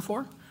someone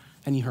before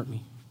and he hurt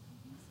me.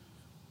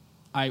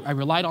 I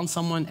relied on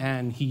someone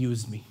and he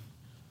used me.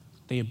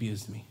 They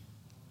abused me.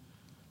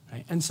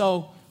 Right? And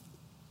so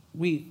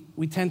we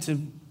tend to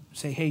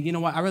say, hey, you know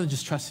what? I'd rather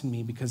just trust in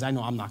me because I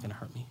know I'm not going to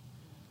hurt me.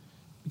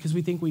 Because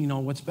we think we know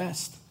what's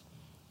best.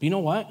 But you know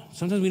what?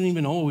 Sometimes we don't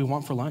even know what we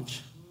want for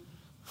lunch.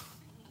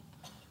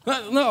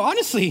 No,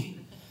 honestly,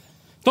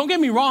 don't get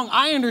me wrong.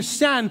 I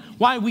understand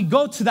why we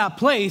go to that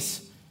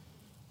place.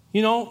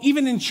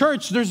 Even in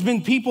church, there's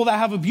been people that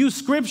have abused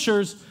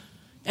scriptures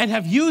and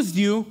have used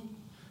you.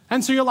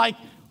 And so you're like,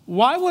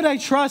 why would I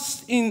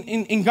trust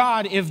in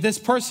God if this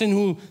person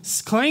who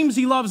claims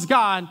he loves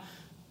God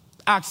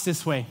acts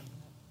this way?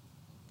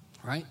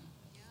 Right?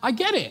 I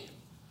get it.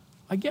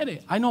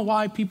 I know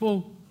why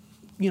people,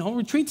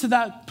 retreat to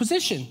that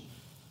position.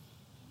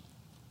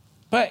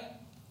 But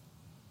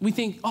we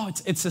think, oh,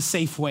 it's a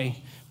safe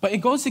way. But it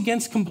goes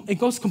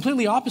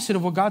completely opposite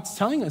of what God's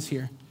telling us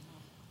here.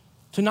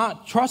 To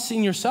not trust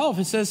in yourself.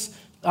 It says,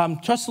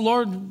 trust the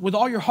Lord with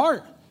all your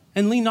heart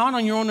and lean not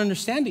on your own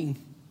understanding.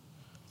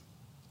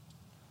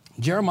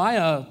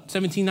 Jeremiah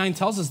 17:9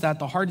 tells us that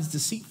the heart is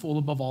deceitful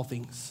above all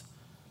things.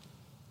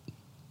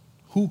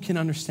 Who can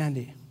understand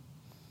it?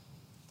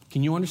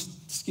 Can you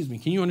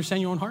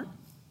understand your own heart?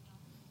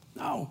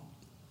 No.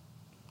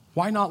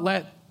 Why not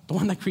let the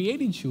one that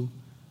created you,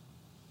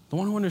 the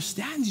one who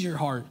understands your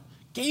heart,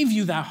 gave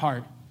you that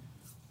heart,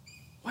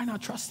 why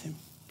not trust him?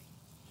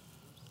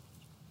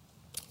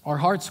 Our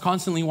hearts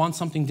constantly want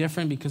something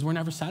different because we're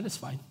never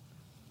satisfied.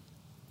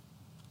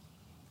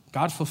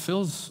 God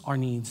fulfills our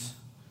needs,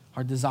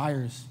 our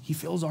desires. He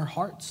fills our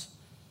hearts.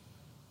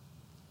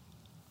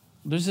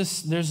 There's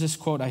this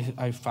quote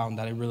I found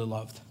that I really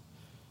loved.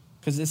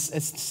 Because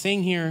it's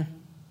saying here,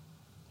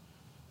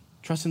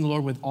 trust in the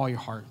Lord with all your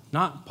heart,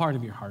 not part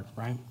of your heart,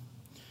 right?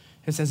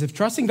 It says, if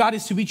trusting God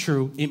is to be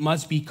true, it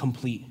must be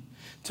complete.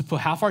 To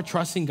put half our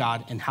trust in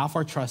God and half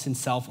our trust in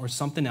self or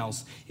something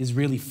else is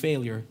really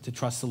failure to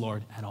trust the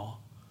Lord at all.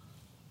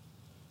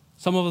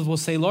 Some of us will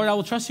say, Lord, I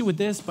will trust you with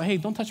this, but hey,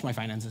 don't touch my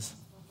finances.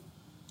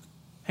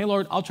 Hey,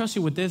 Lord, I'll trust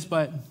you with this,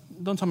 but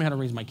don't tell me how to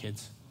raise my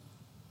kids.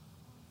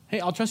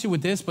 Hey, I'll trust you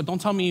with this, but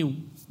don't tell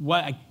me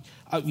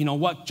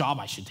what job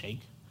I should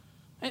take.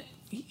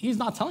 He's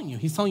not telling you.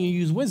 He's telling you to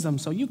use wisdom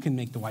so you can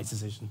make the wise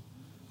decision,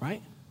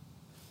 right?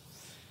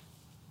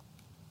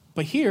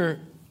 But here,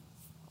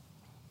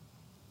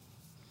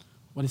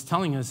 what it's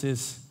telling us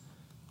is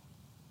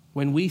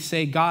when we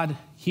say, God,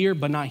 here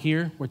but not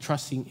here, we're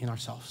trusting in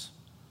ourselves.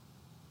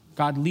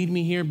 God, lead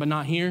me here but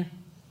not here.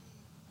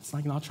 It's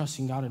like not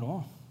trusting God at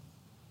all.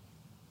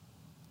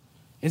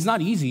 It's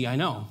not easy, I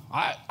know.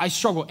 I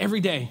struggle every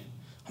day.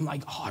 I'm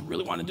like, oh, I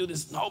really want to do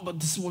this. No, but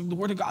this is what the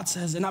Word of God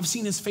says. And I've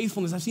seen his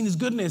faithfulness. I've seen his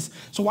goodness.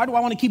 So why do I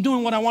want to keep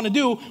doing what I want to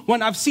do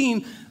when I've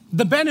seen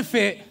the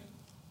benefit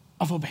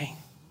of obeying?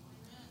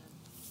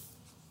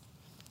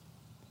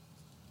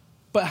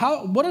 But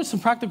what are some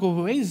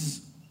practical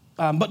ways?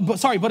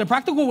 But a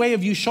practical way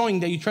of you showing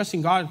that you trust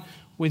in God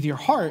with your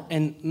heart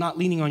and not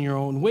leaning on your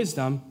own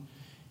wisdom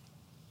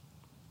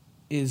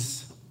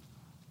is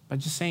by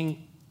just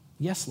saying,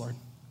 yes, Lord.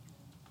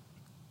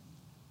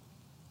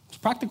 It's a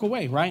practical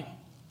way, right?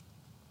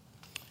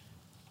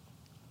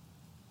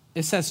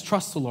 It says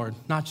trust the Lord,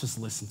 not just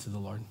listen to the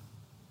Lord.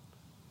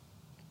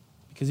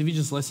 Because if you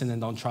just listen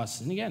and don't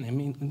trust, and again,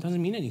 it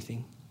doesn't mean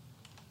anything.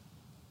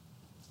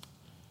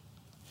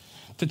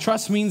 To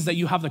trust means that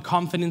you have the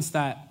confidence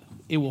that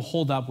it will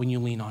hold up when you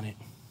lean on it.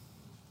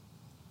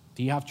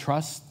 Do you have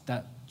trust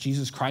that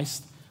Jesus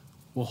Christ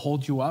will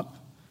hold you up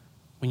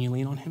when you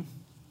lean on him?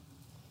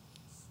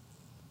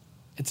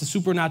 It's a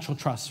supernatural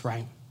trust,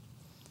 right?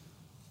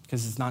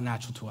 Because it's not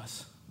natural to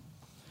us.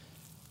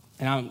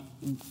 And I'm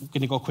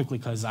going to go quickly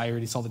because I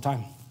already saw the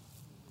time.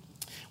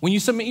 When you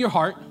submit your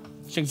heart,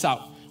 check this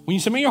out. When you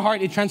submit your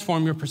heart, it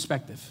transforms your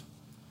perspective.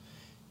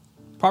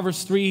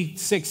 Proverbs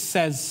 3:6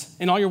 says,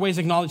 in all your ways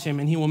acknowledge him,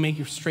 and he will make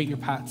you straight your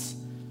paths.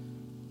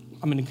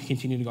 I'm going to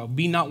continue to go.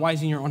 Be not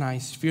wise in your own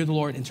eyes. Fear the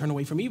Lord and turn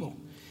away from evil.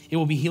 It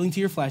will be healing to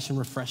your flesh and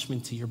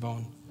refreshment to your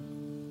bone.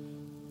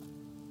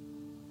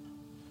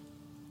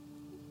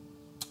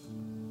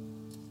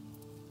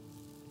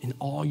 In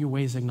all your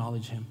ways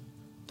acknowledge him.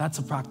 That's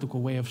a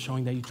practical way of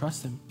showing that you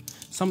trust him.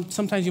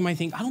 Sometimes you might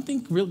think, I don't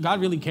think God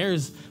really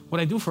cares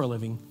what I do for a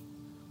living.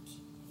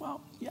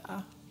 Well,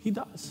 yeah, he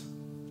does.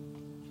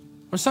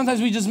 Or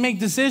sometimes we just make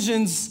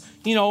decisions,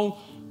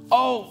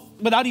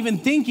 without even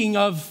thinking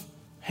of,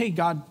 hey,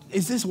 God,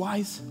 is this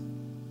wise?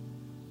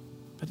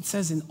 But it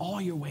says in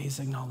all your ways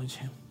acknowledge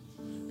him,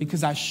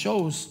 because that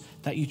shows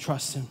that you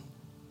trust him.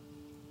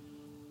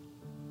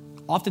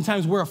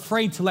 Oftentimes we're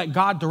afraid to let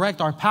God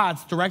direct our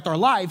paths, direct our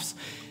lives,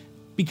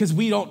 because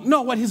we don't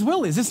know what his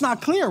will is. It's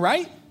not clear,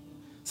 right?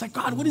 It's like,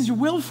 God, what is your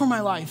will for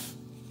my life?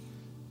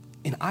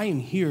 And I am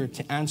here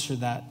to answer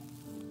that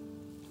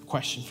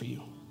question for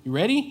you. You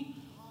ready?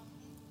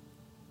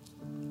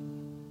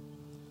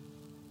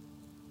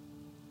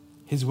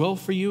 His will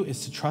for you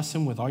is to trust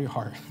him with all your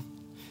heart,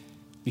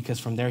 because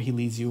from there he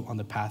leads you on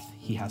the path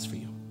he has for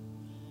you.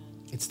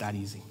 It's that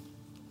easy.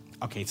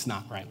 Okay, it's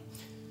not, right?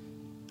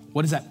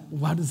 What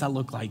does that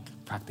look like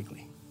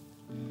practically?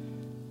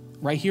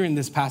 Right here in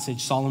this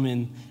passage,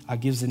 Solomon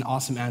gives an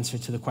awesome answer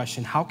to the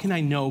question, how can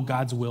I know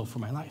God's will for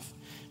my life?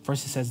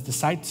 First, it says,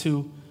 decide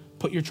to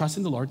put your trust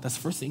in the Lord. That's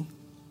the first thing.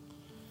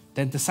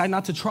 Then decide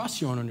not to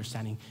trust your own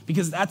understanding,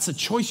 because that's a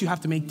choice you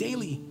have to make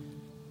daily.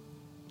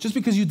 Just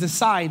because you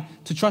decide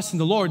to trust in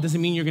the Lord doesn't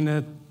mean you're going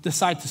to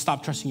decide to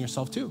stop trusting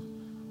yourself too,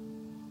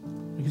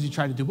 because you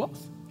try to do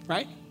both,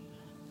 right?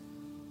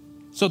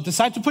 So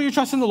decide to put your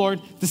trust in the Lord,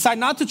 decide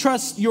not to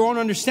trust your own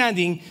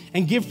understanding,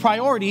 and give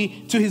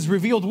priority to his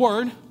revealed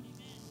word,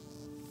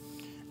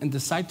 and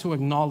decide to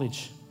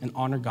acknowledge and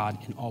honor God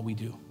in all we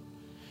do.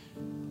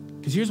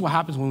 Because here's what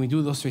happens when we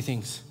do those three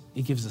things.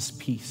 It gives us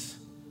peace.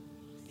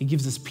 It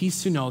gives us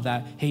peace to know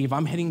that, hey, if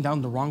I'm heading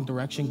down the wrong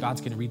direction, God's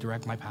going to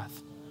redirect my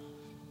path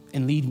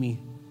and lead me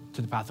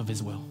to the path of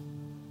his will.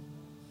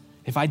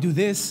 If I do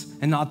this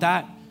and not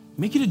that,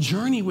 make it a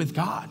journey with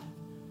God.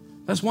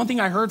 That's one thing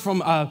I heard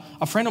from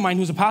a friend of mine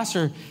who's a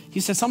pastor. He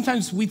said,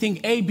 sometimes we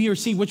think A, B, or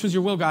C, which was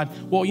your will, God?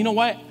 Well, you know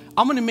what?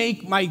 I'm going to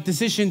make my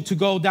decision to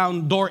go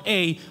down door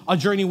A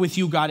journey with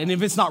you, God. And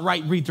if it's not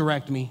right,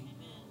 redirect me.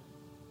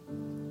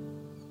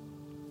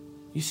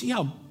 You see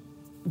how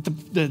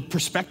the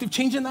perspective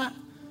change in that?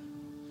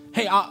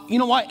 Hey, you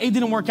know what? A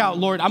didn't work out,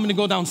 Lord. I'm going to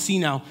go down C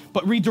now,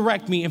 but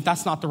redirect me if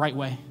that's not the right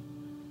way.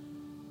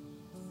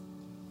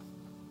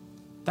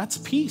 That's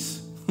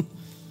peace.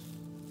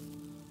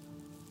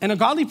 And a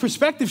godly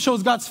perspective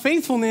shows God's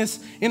faithfulness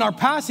in our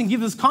past and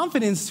gives us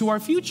confidence to our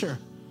future.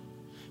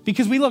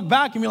 Because we look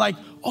back and we're like,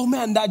 oh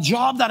man, that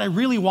job that I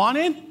really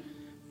wanted,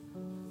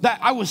 that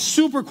I was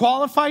super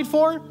qualified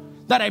for,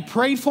 that I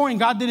prayed for and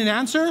God didn't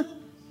answer,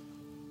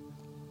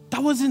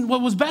 that wasn't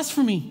what was best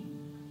for me.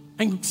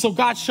 And so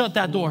God shut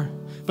that door.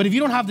 But if you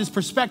don't have this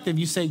perspective,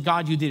 you say,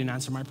 God, you didn't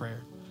answer my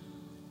prayer.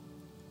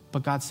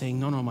 But God's saying,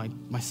 no,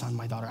 my son,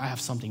 my daughter, I have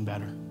something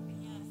better.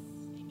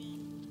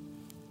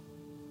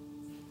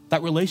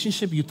 That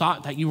relationship you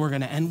thought that you were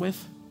going to end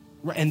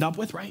up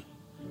with, right?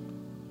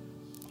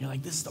 You're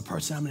like, this is the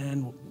person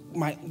I'm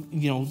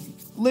going to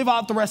live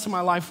out the rest of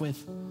my life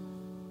with.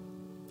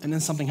 And then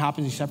something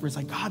happens, you separate. It's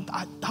like, God,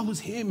 that was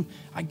him.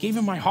 I gave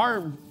him my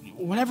heart,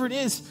 whatever it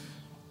is.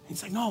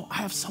 He's like, no, I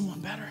have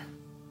someone better.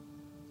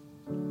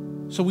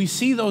 So we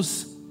see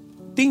those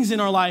things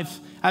in our life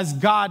as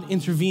God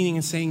intervening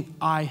and saying,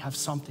 I have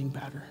something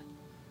better.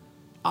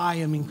 I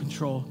am in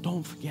control.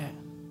 Don't forget.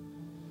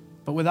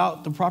 But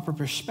without the proper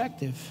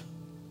perspective,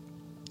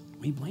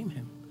 we blame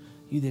him.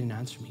 You didn't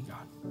answer me,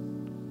 God.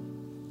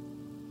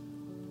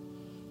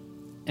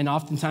 And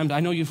oftentimes, I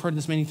know you've heard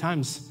this many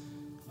times,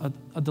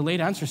 a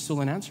delayed answer is still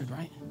unanswered,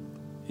 right?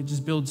 It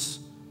just builds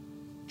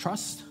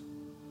trust.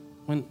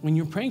 When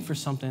you're praying for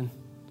something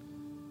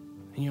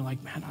and you're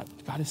like, man,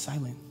 God is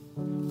silent,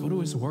 go to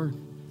his word,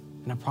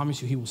 and I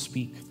promise you he will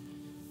speak.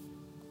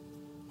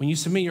 When you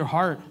submit your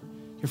heart,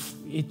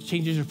 it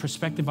changes your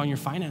perspective on your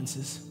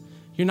finances.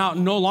 You're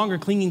no longer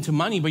clinging to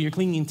money, but you're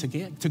clinging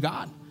to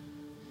God.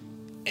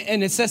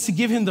 And it says to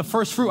give him the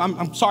first fruit.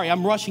 I'm sorry,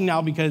 I'm rushing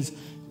now because,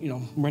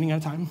 I'm running out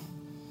of time.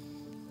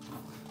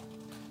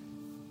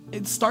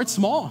 It starts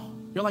small.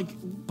 You're like,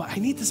 but I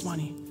need this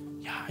money.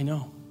 Yeah, I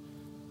know.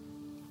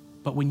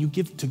 But when you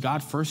give to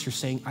God first, you're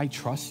saying, I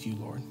trust you,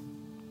 Lord.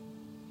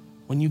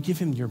 When you give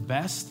him your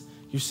best,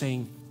 you're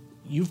saying,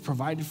 you've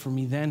provided for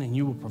me then and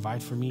you will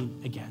provide for me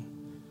again.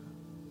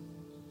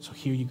 So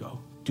here you go.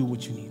 Do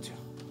what you need to.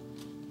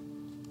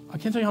 I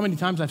can't tell you how many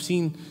times I've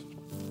seen,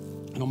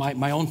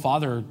 my own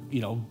father,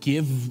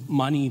 give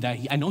money that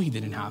I know he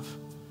didn't have.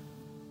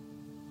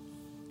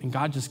 And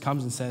God just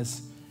comes and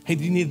says, hey,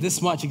 do you need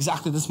this much?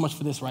 Exactly this much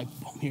for this, right?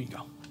 Boom, here you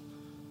go.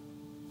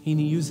 And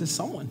he uses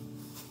someone.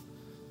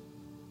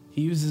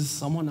 He uses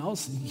someone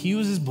else. He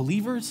uses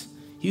believers.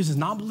 He uses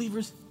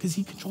non-believers because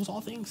he controls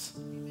all things.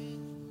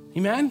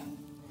 Amen?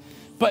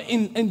 But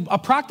in a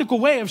practical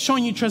way of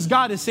showing you trust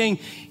God is saying,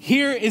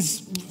 here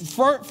is,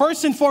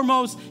 first and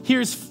foremost,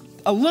 here's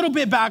a little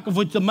bit back of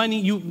what the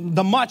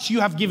much you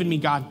have given me,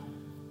 God.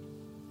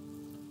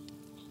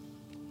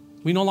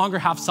 We no longer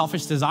have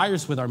selfish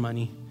desires with our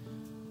money,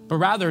 but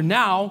rather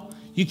now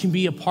you can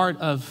be a part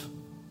of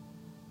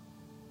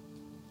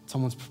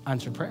someone's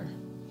answered prayer.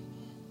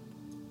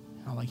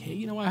 I'm like,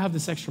 hey, I have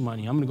this extra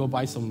money. I'm going to go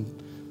buy some,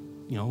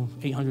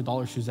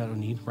 $800 shoes that I don't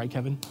need. Right,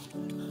 Kevin?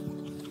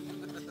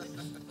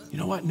 You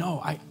know what?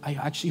 No, I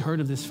actually heard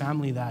of this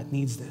family that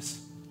needs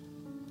this.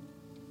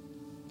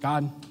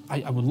 God,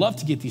 I would love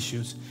to get these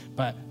shoes,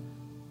 but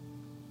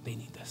they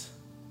need this.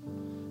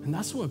 And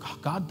that's what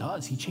God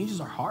does. He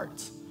changes our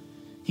hearts.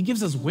 He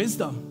gives us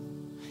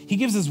wisdom. He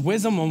gives us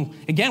wisdom on,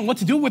 again, what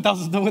to do with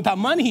that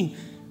money,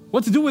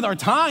 what to do with our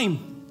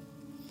time.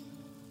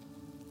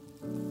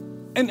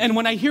 And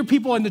when I hear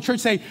people in the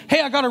church say,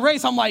 hey, I got a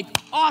raise, I'm like,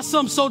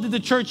 awesome, so did the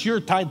church. Your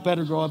tithe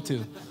better grow up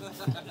too.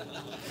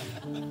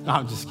 No,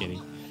 I'm just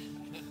kidding.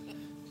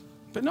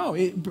 But no,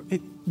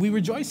 we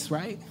rejoice,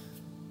 right?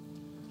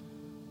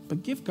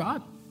 But give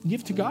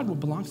to God what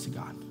belongs to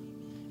God.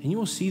 And you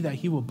will see that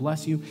he will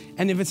bless you.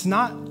 And if it's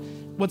not,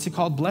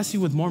 bless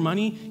you with more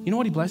money, you know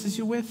what he blesses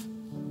you with?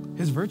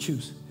 His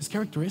virtues, his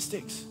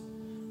characteristics,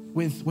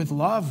 with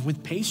love,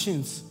 with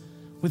patience,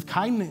 with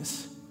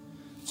kindness.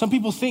 Some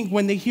people think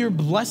when they hear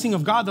blessing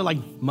of God, they're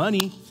like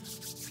money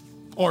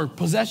or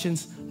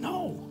possessions.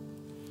 No.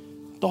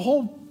 The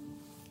whole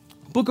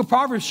book of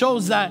Proverbs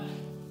shows that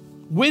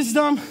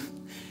wisdom,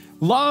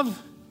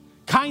 love,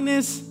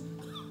 kindness,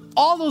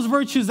 all those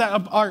virtues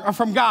that are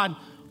from God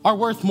are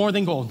worth more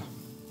than gold.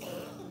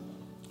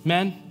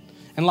 Amen?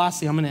 And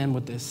lastly, I'm going to end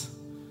with this.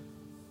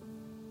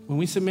 When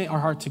we submit our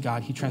heart to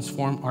God, he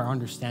transforms our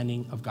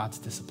understanding of God's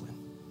discipline.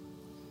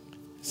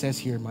 It says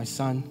here, my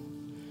son,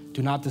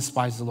 do not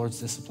despise the Lord's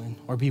discipline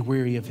or be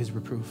weary of his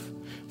reproof.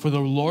 For the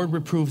Lord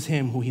reproves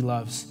him who he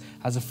loves,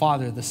 as a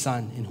father the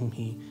son in whom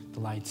he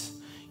delights.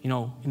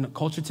 In the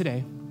culture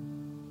today,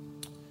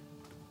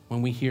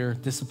 when we hear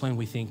discipline,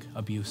 we think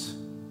abuse.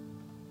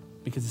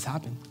 Because it's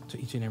happened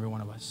to each and every one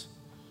of us.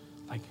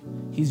 Like,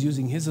 he's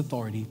using his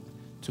authority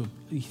to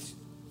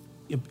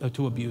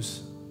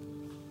abuse.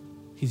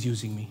 He's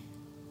using me.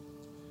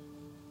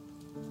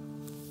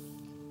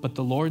 But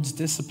the Lord's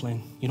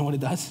discipline, you know what it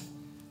does?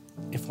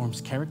 It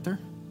forms character,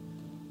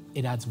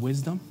 it adds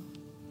wisdom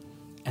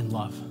and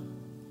love.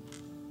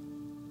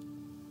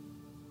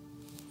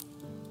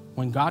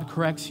 When God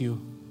corrects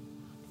you,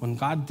 when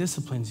God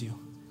disciplines you,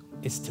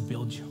 it's to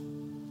build you.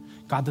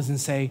 God doesn't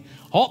say,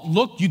 oh,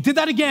 look, you did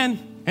that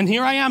again, and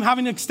here I am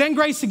having to extend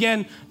grace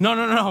again.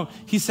 No.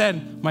 He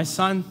said, my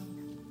son,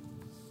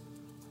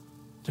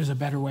 there's a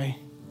better way.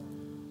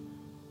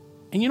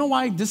 And you know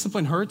why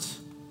discipline hurts?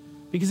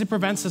 Because it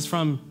prevents us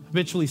from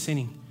habitually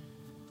sinning.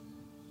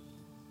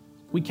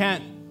 We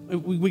got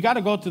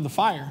to go through the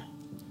fire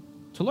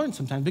to learn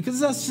sometimes,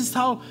 because that's just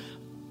how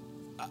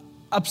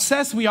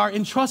obsessed we are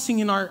in trusting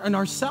in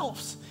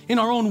ourselves, in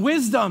our own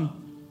wisdom.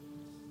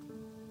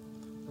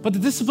 But the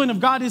discipline of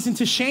God isn't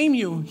to shame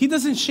you. He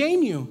doesn't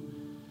shame you.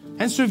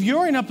 And so if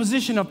you're in a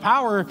position of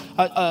power,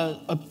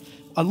 a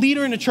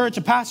leader in a church,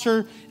 a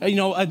pastor,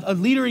 a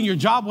leader in your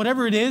job,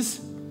 whatever it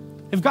is,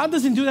 if God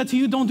doesn't do that to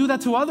you, don't do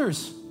that to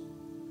others.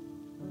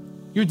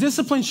 Your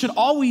discipline should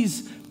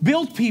always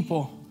build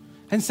people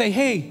and say,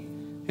 hey,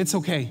 it's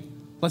okay.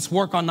 Let's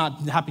work on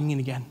not happening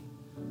again.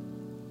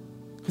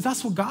 Because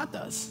that's what God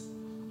does.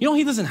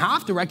 He doesn't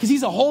have to, right? Because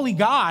he's a holy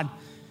God.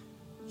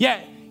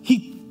 Yet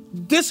he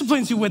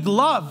disciplines you with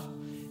love,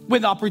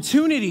 with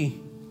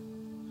opportunity.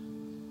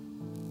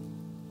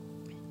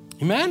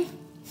 Amen?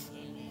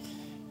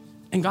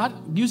 And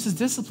God uses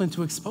discipline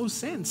to expose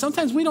sin.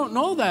 Sometimes we don't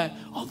know that,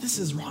 oh, this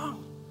is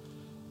wrong.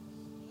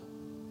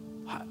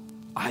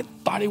 I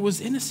thought it was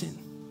innocent.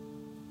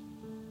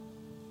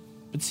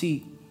 But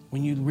see,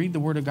 when you read the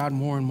word of God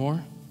more and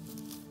more,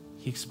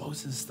 he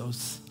exposes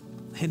those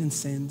hidden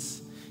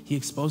sins. He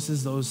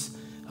exposes those,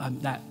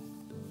 that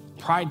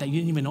pride that you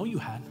didn't even know you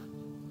had.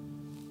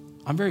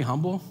 I'm very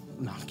humble.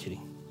 No, I'm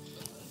kidding.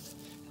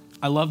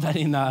 I love that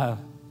in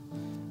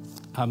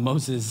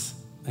Moses,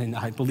 and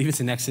I believe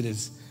it's in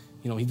Exodus,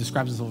 he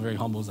describes himself very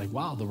humble. It's like,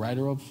 wow, the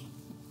writer of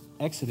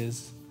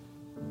Exodus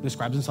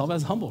describes himself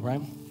as humble,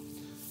 right?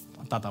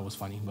 I thought that was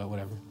funny, but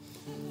whatever.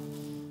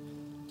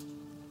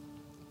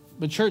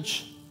 But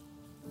church,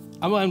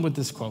 I'm going to end with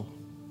this quote.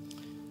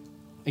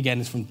 Again,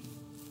 it's from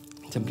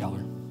Tim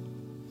Keller.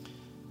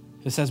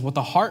 It says, what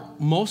the heart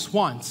most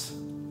wants,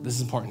 this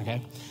is important,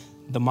 okay?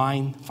 The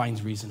mind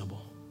finds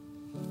reasonable.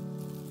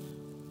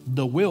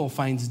 The will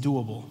finds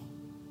doable.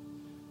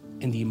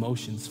 And the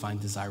emotions find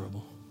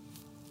desirable.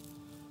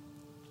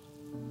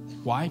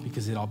 Why?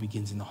 Because it all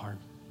begins in the heart.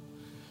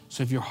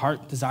 So if your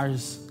heart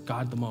desires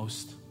God the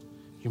most,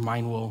 your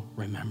mind will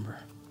remember.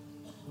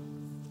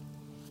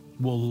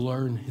 Will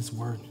learn his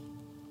word.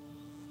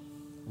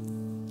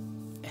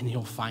 And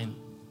you'll find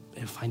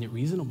it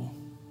reasonable.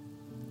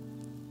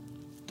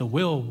 The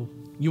will,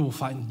 you will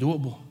find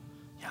doable.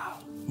 Yeah,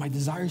 my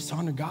desire is to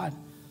honor God.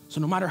 So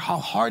no matter how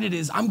hard it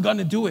is, I'm going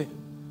to do it.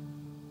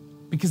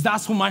 Because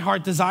that's what my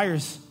heart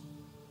desires.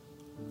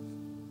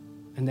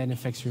 And then it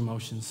affects your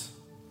emotions.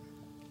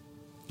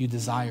 You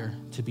desire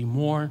to be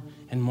more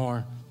and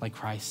more like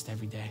Christ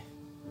every day.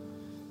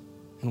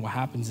 And what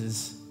happens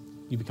is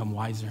you become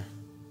wiser.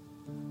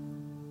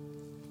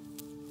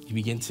 You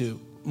begin to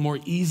more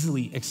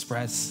easily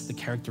express the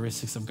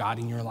characteristics of God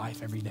in your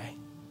life every day.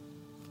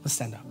 Let's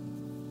stand up.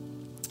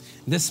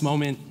 In this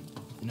moment,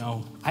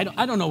 I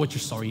don't know what your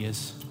story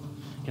is.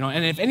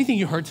 And if anything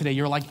you heard today,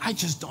 you're like, I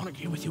just don't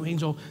agree with you,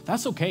 Angel.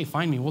 That's okay.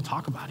 Find me. We'll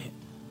talk about it.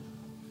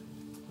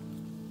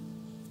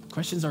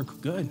 Questions are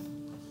good.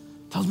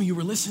 Tells me you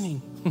were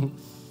listening.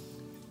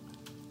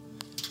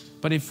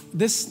 But if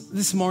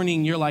this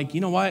morning you're like,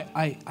 you know what?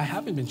 I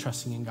haven't been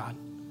trusting in God,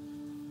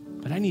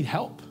 but I need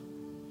help.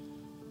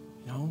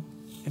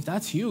 If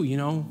that's you,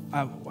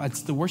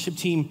 it's the worship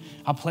team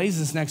plays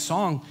this next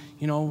song,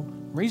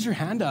 raise your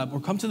hand up or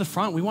come to the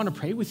front. We want to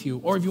pray with you.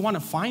 Or if you want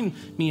to find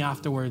me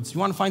afterwards, you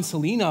want to find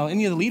Selena,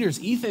 any of the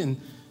leaders, Ethan,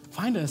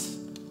 find us.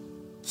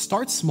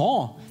 Start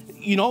small.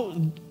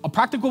 A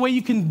practical way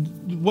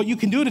what you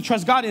can do to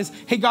trust God is,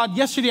 hey, God,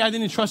 yesterday I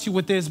didn't trust you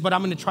with this, but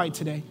I'm going to try it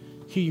today.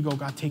 Here you go,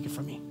 God, take it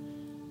from me.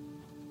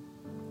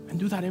 And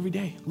do that every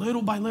day,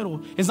 little by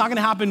little. It's not going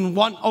to happen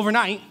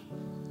overnight.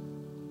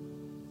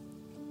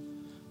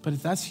 But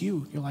if that's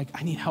you, you're like,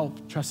 I need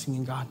help trusting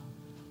in God.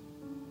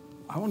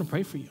 I want to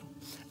pray for you.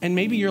 And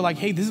maybe you're like,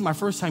 hey, this is my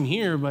first time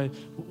here, but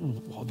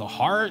the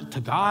heart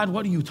to God,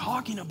 what are you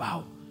talking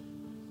about?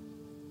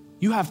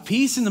 You have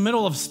peace in the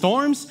middle of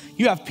storms.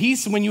 You have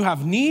peace when you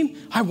have need.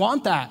 I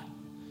want that.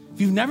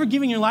 If you've never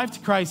given your life to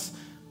Christ,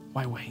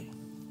 why wait?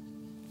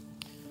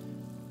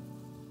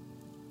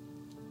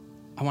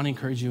 I want to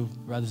encourage you,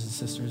 brothers and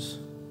sisters,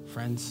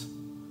 friends.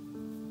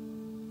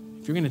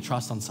 If you're going to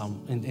trust in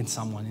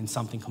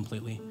something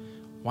completely,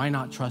 why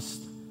not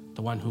trust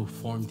the one who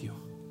formed you,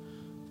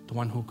 the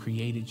one who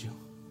created you,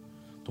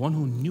 the one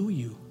who knew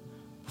you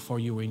before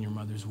you were in your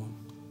mother's womb?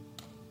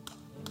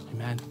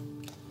 Amen.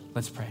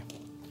 Let's pray.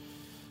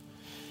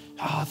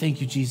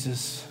 Thank you,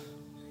 Jesus.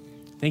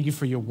 Thank you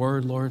for your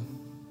word, Lord,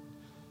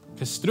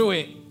 because through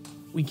it,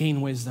 we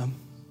gain wisdom.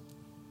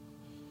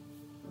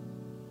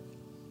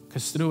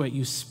 Because through it,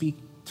 you speak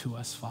to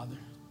us, Father.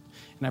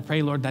 And I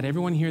pray, Lord, that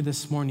everyone here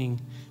this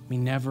morning may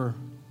never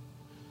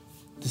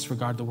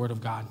disregard the word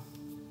of God,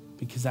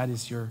 because that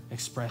is your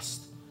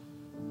expressed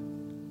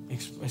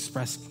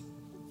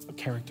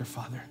character,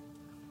 Father.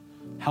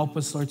 Help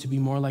us, Lord, to be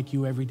more like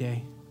you every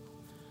day.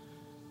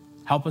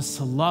 Help us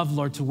to love,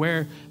 Lord, to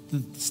wear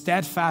the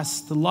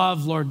steadfast, the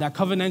love, Lord, that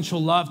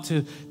covenantal love,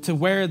 to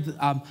wear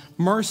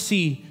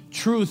mercy,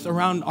 truth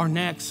around our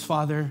necks,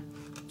 Father,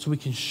 so we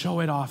can show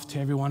it off to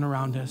everyone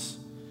around us.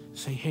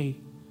 Say, hey,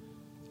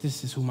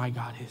 this is who my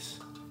God is.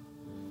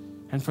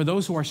 And for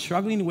those who are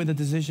struggling with a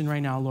decision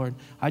right now, Lord,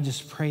 I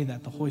just pray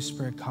that the Holy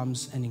Spirit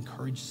comes and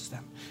encourages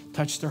them.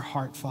 Touch their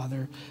heart,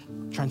 Father.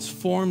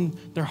 Transform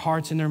their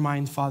hearts and their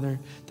mind,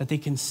 Father, that they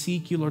can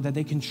seek you, Lord, that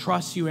they can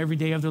trust you every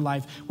day of their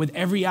life, with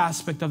every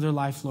aspect of their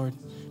life, Lord,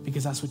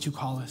 because that's what you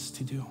call us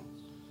to do.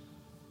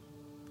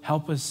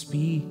 Help us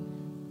be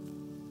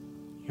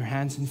your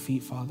hands and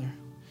feet, Father.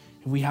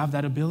 If we have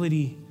that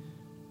ability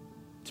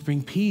to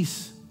bring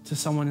peace to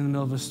someone in the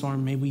middle of a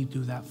storm, may we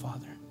do that,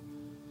 Father.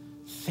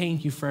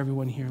 Thank you for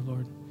everyone here,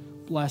 Lord.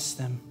 Bless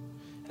them.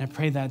 And I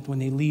pray that when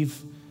they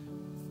leave,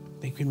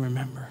 they can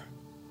remember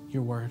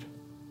your word.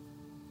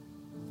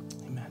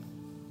 Amen.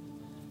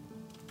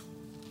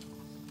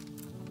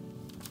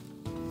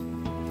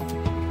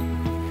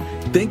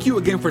 Thank you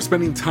again for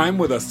spending time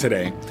with us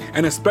today.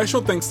 And a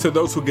special thanks to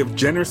those who give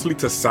generously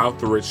to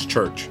Southridge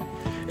Church.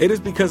 It is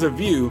because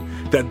of you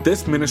that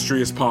this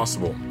ministry is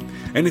possible.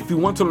 And if you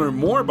want to learn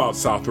more about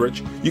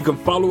Southridge, you can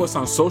follow us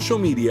on social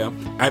media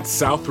at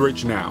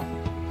Southridge Now.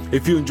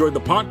 If you enjoyed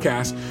the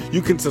podcast,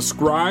 you can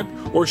subscribe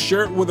or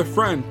share it with a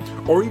friend,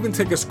 or even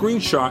take a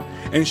screenshot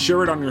and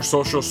share it on your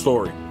social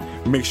story.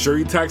 Make sure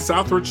you tag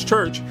Southridge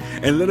Church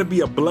and let it be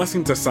a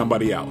blessing to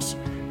somebody else.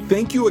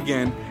 Thank you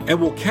again,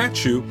 and we'll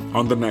catch you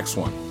on the next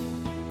one.